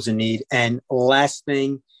 for those in need. And last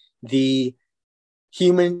thing, the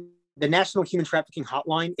National Human Trafficking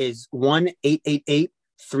Hotline is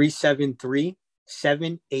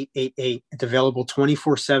 1-888-373-7888. It's available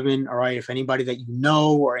 24/7. All right. If anybody that you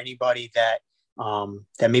know, or anybody that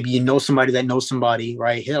maybe somebody that knows somebody,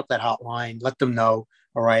 right, hit up that hotline, let them know.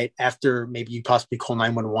 All right. After maybe you possibly call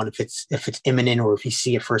 911 if it's imminent, or if you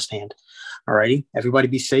see it firsthand. All righty. Everybody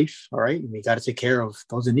be safe. All right. And we got to take care of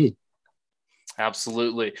those in need.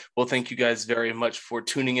 Absolutely. Well, thank you guys very much for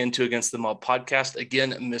tuning in to Against the Mob podcast.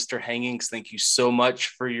 Again, Mr. Hangings, thank you so much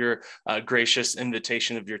for your gracious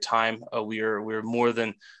invitation of your time. We're more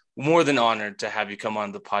than honored to have you come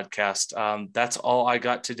on the podcast. That's all I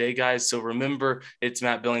got today, guys. So remember, it's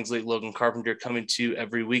Matt Billingsley, Logan Carpenter coming to you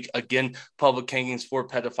every week. Again, Public Hangings for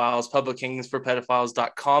Pedophiles,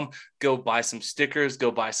 publichangingsforpedophiles.com. Go buy some stickers, go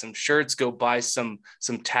buy some shirts, go buy some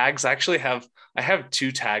tags. I have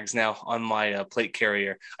 2 tags now on my plate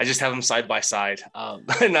carrier. I just have them side by side.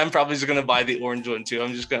 And I'm probably just going to buy the orange one too.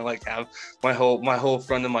 I'm just going to like have my whole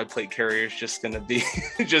front of my plate carrier is just going to be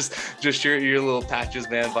just your little patches,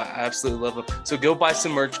 man. But I absolutely love them. So go buy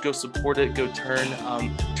some merch, go support it, go turn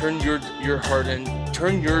your heart and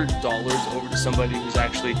turn your dollars over to somebody who's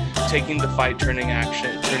actually taking the fight, turning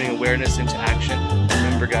awareness into action. And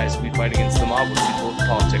remember, guys, we fight against the mob with people with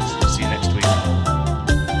politics. We'll see you next week.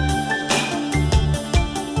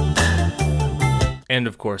 And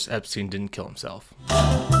of course, Epstein didn't kill himself.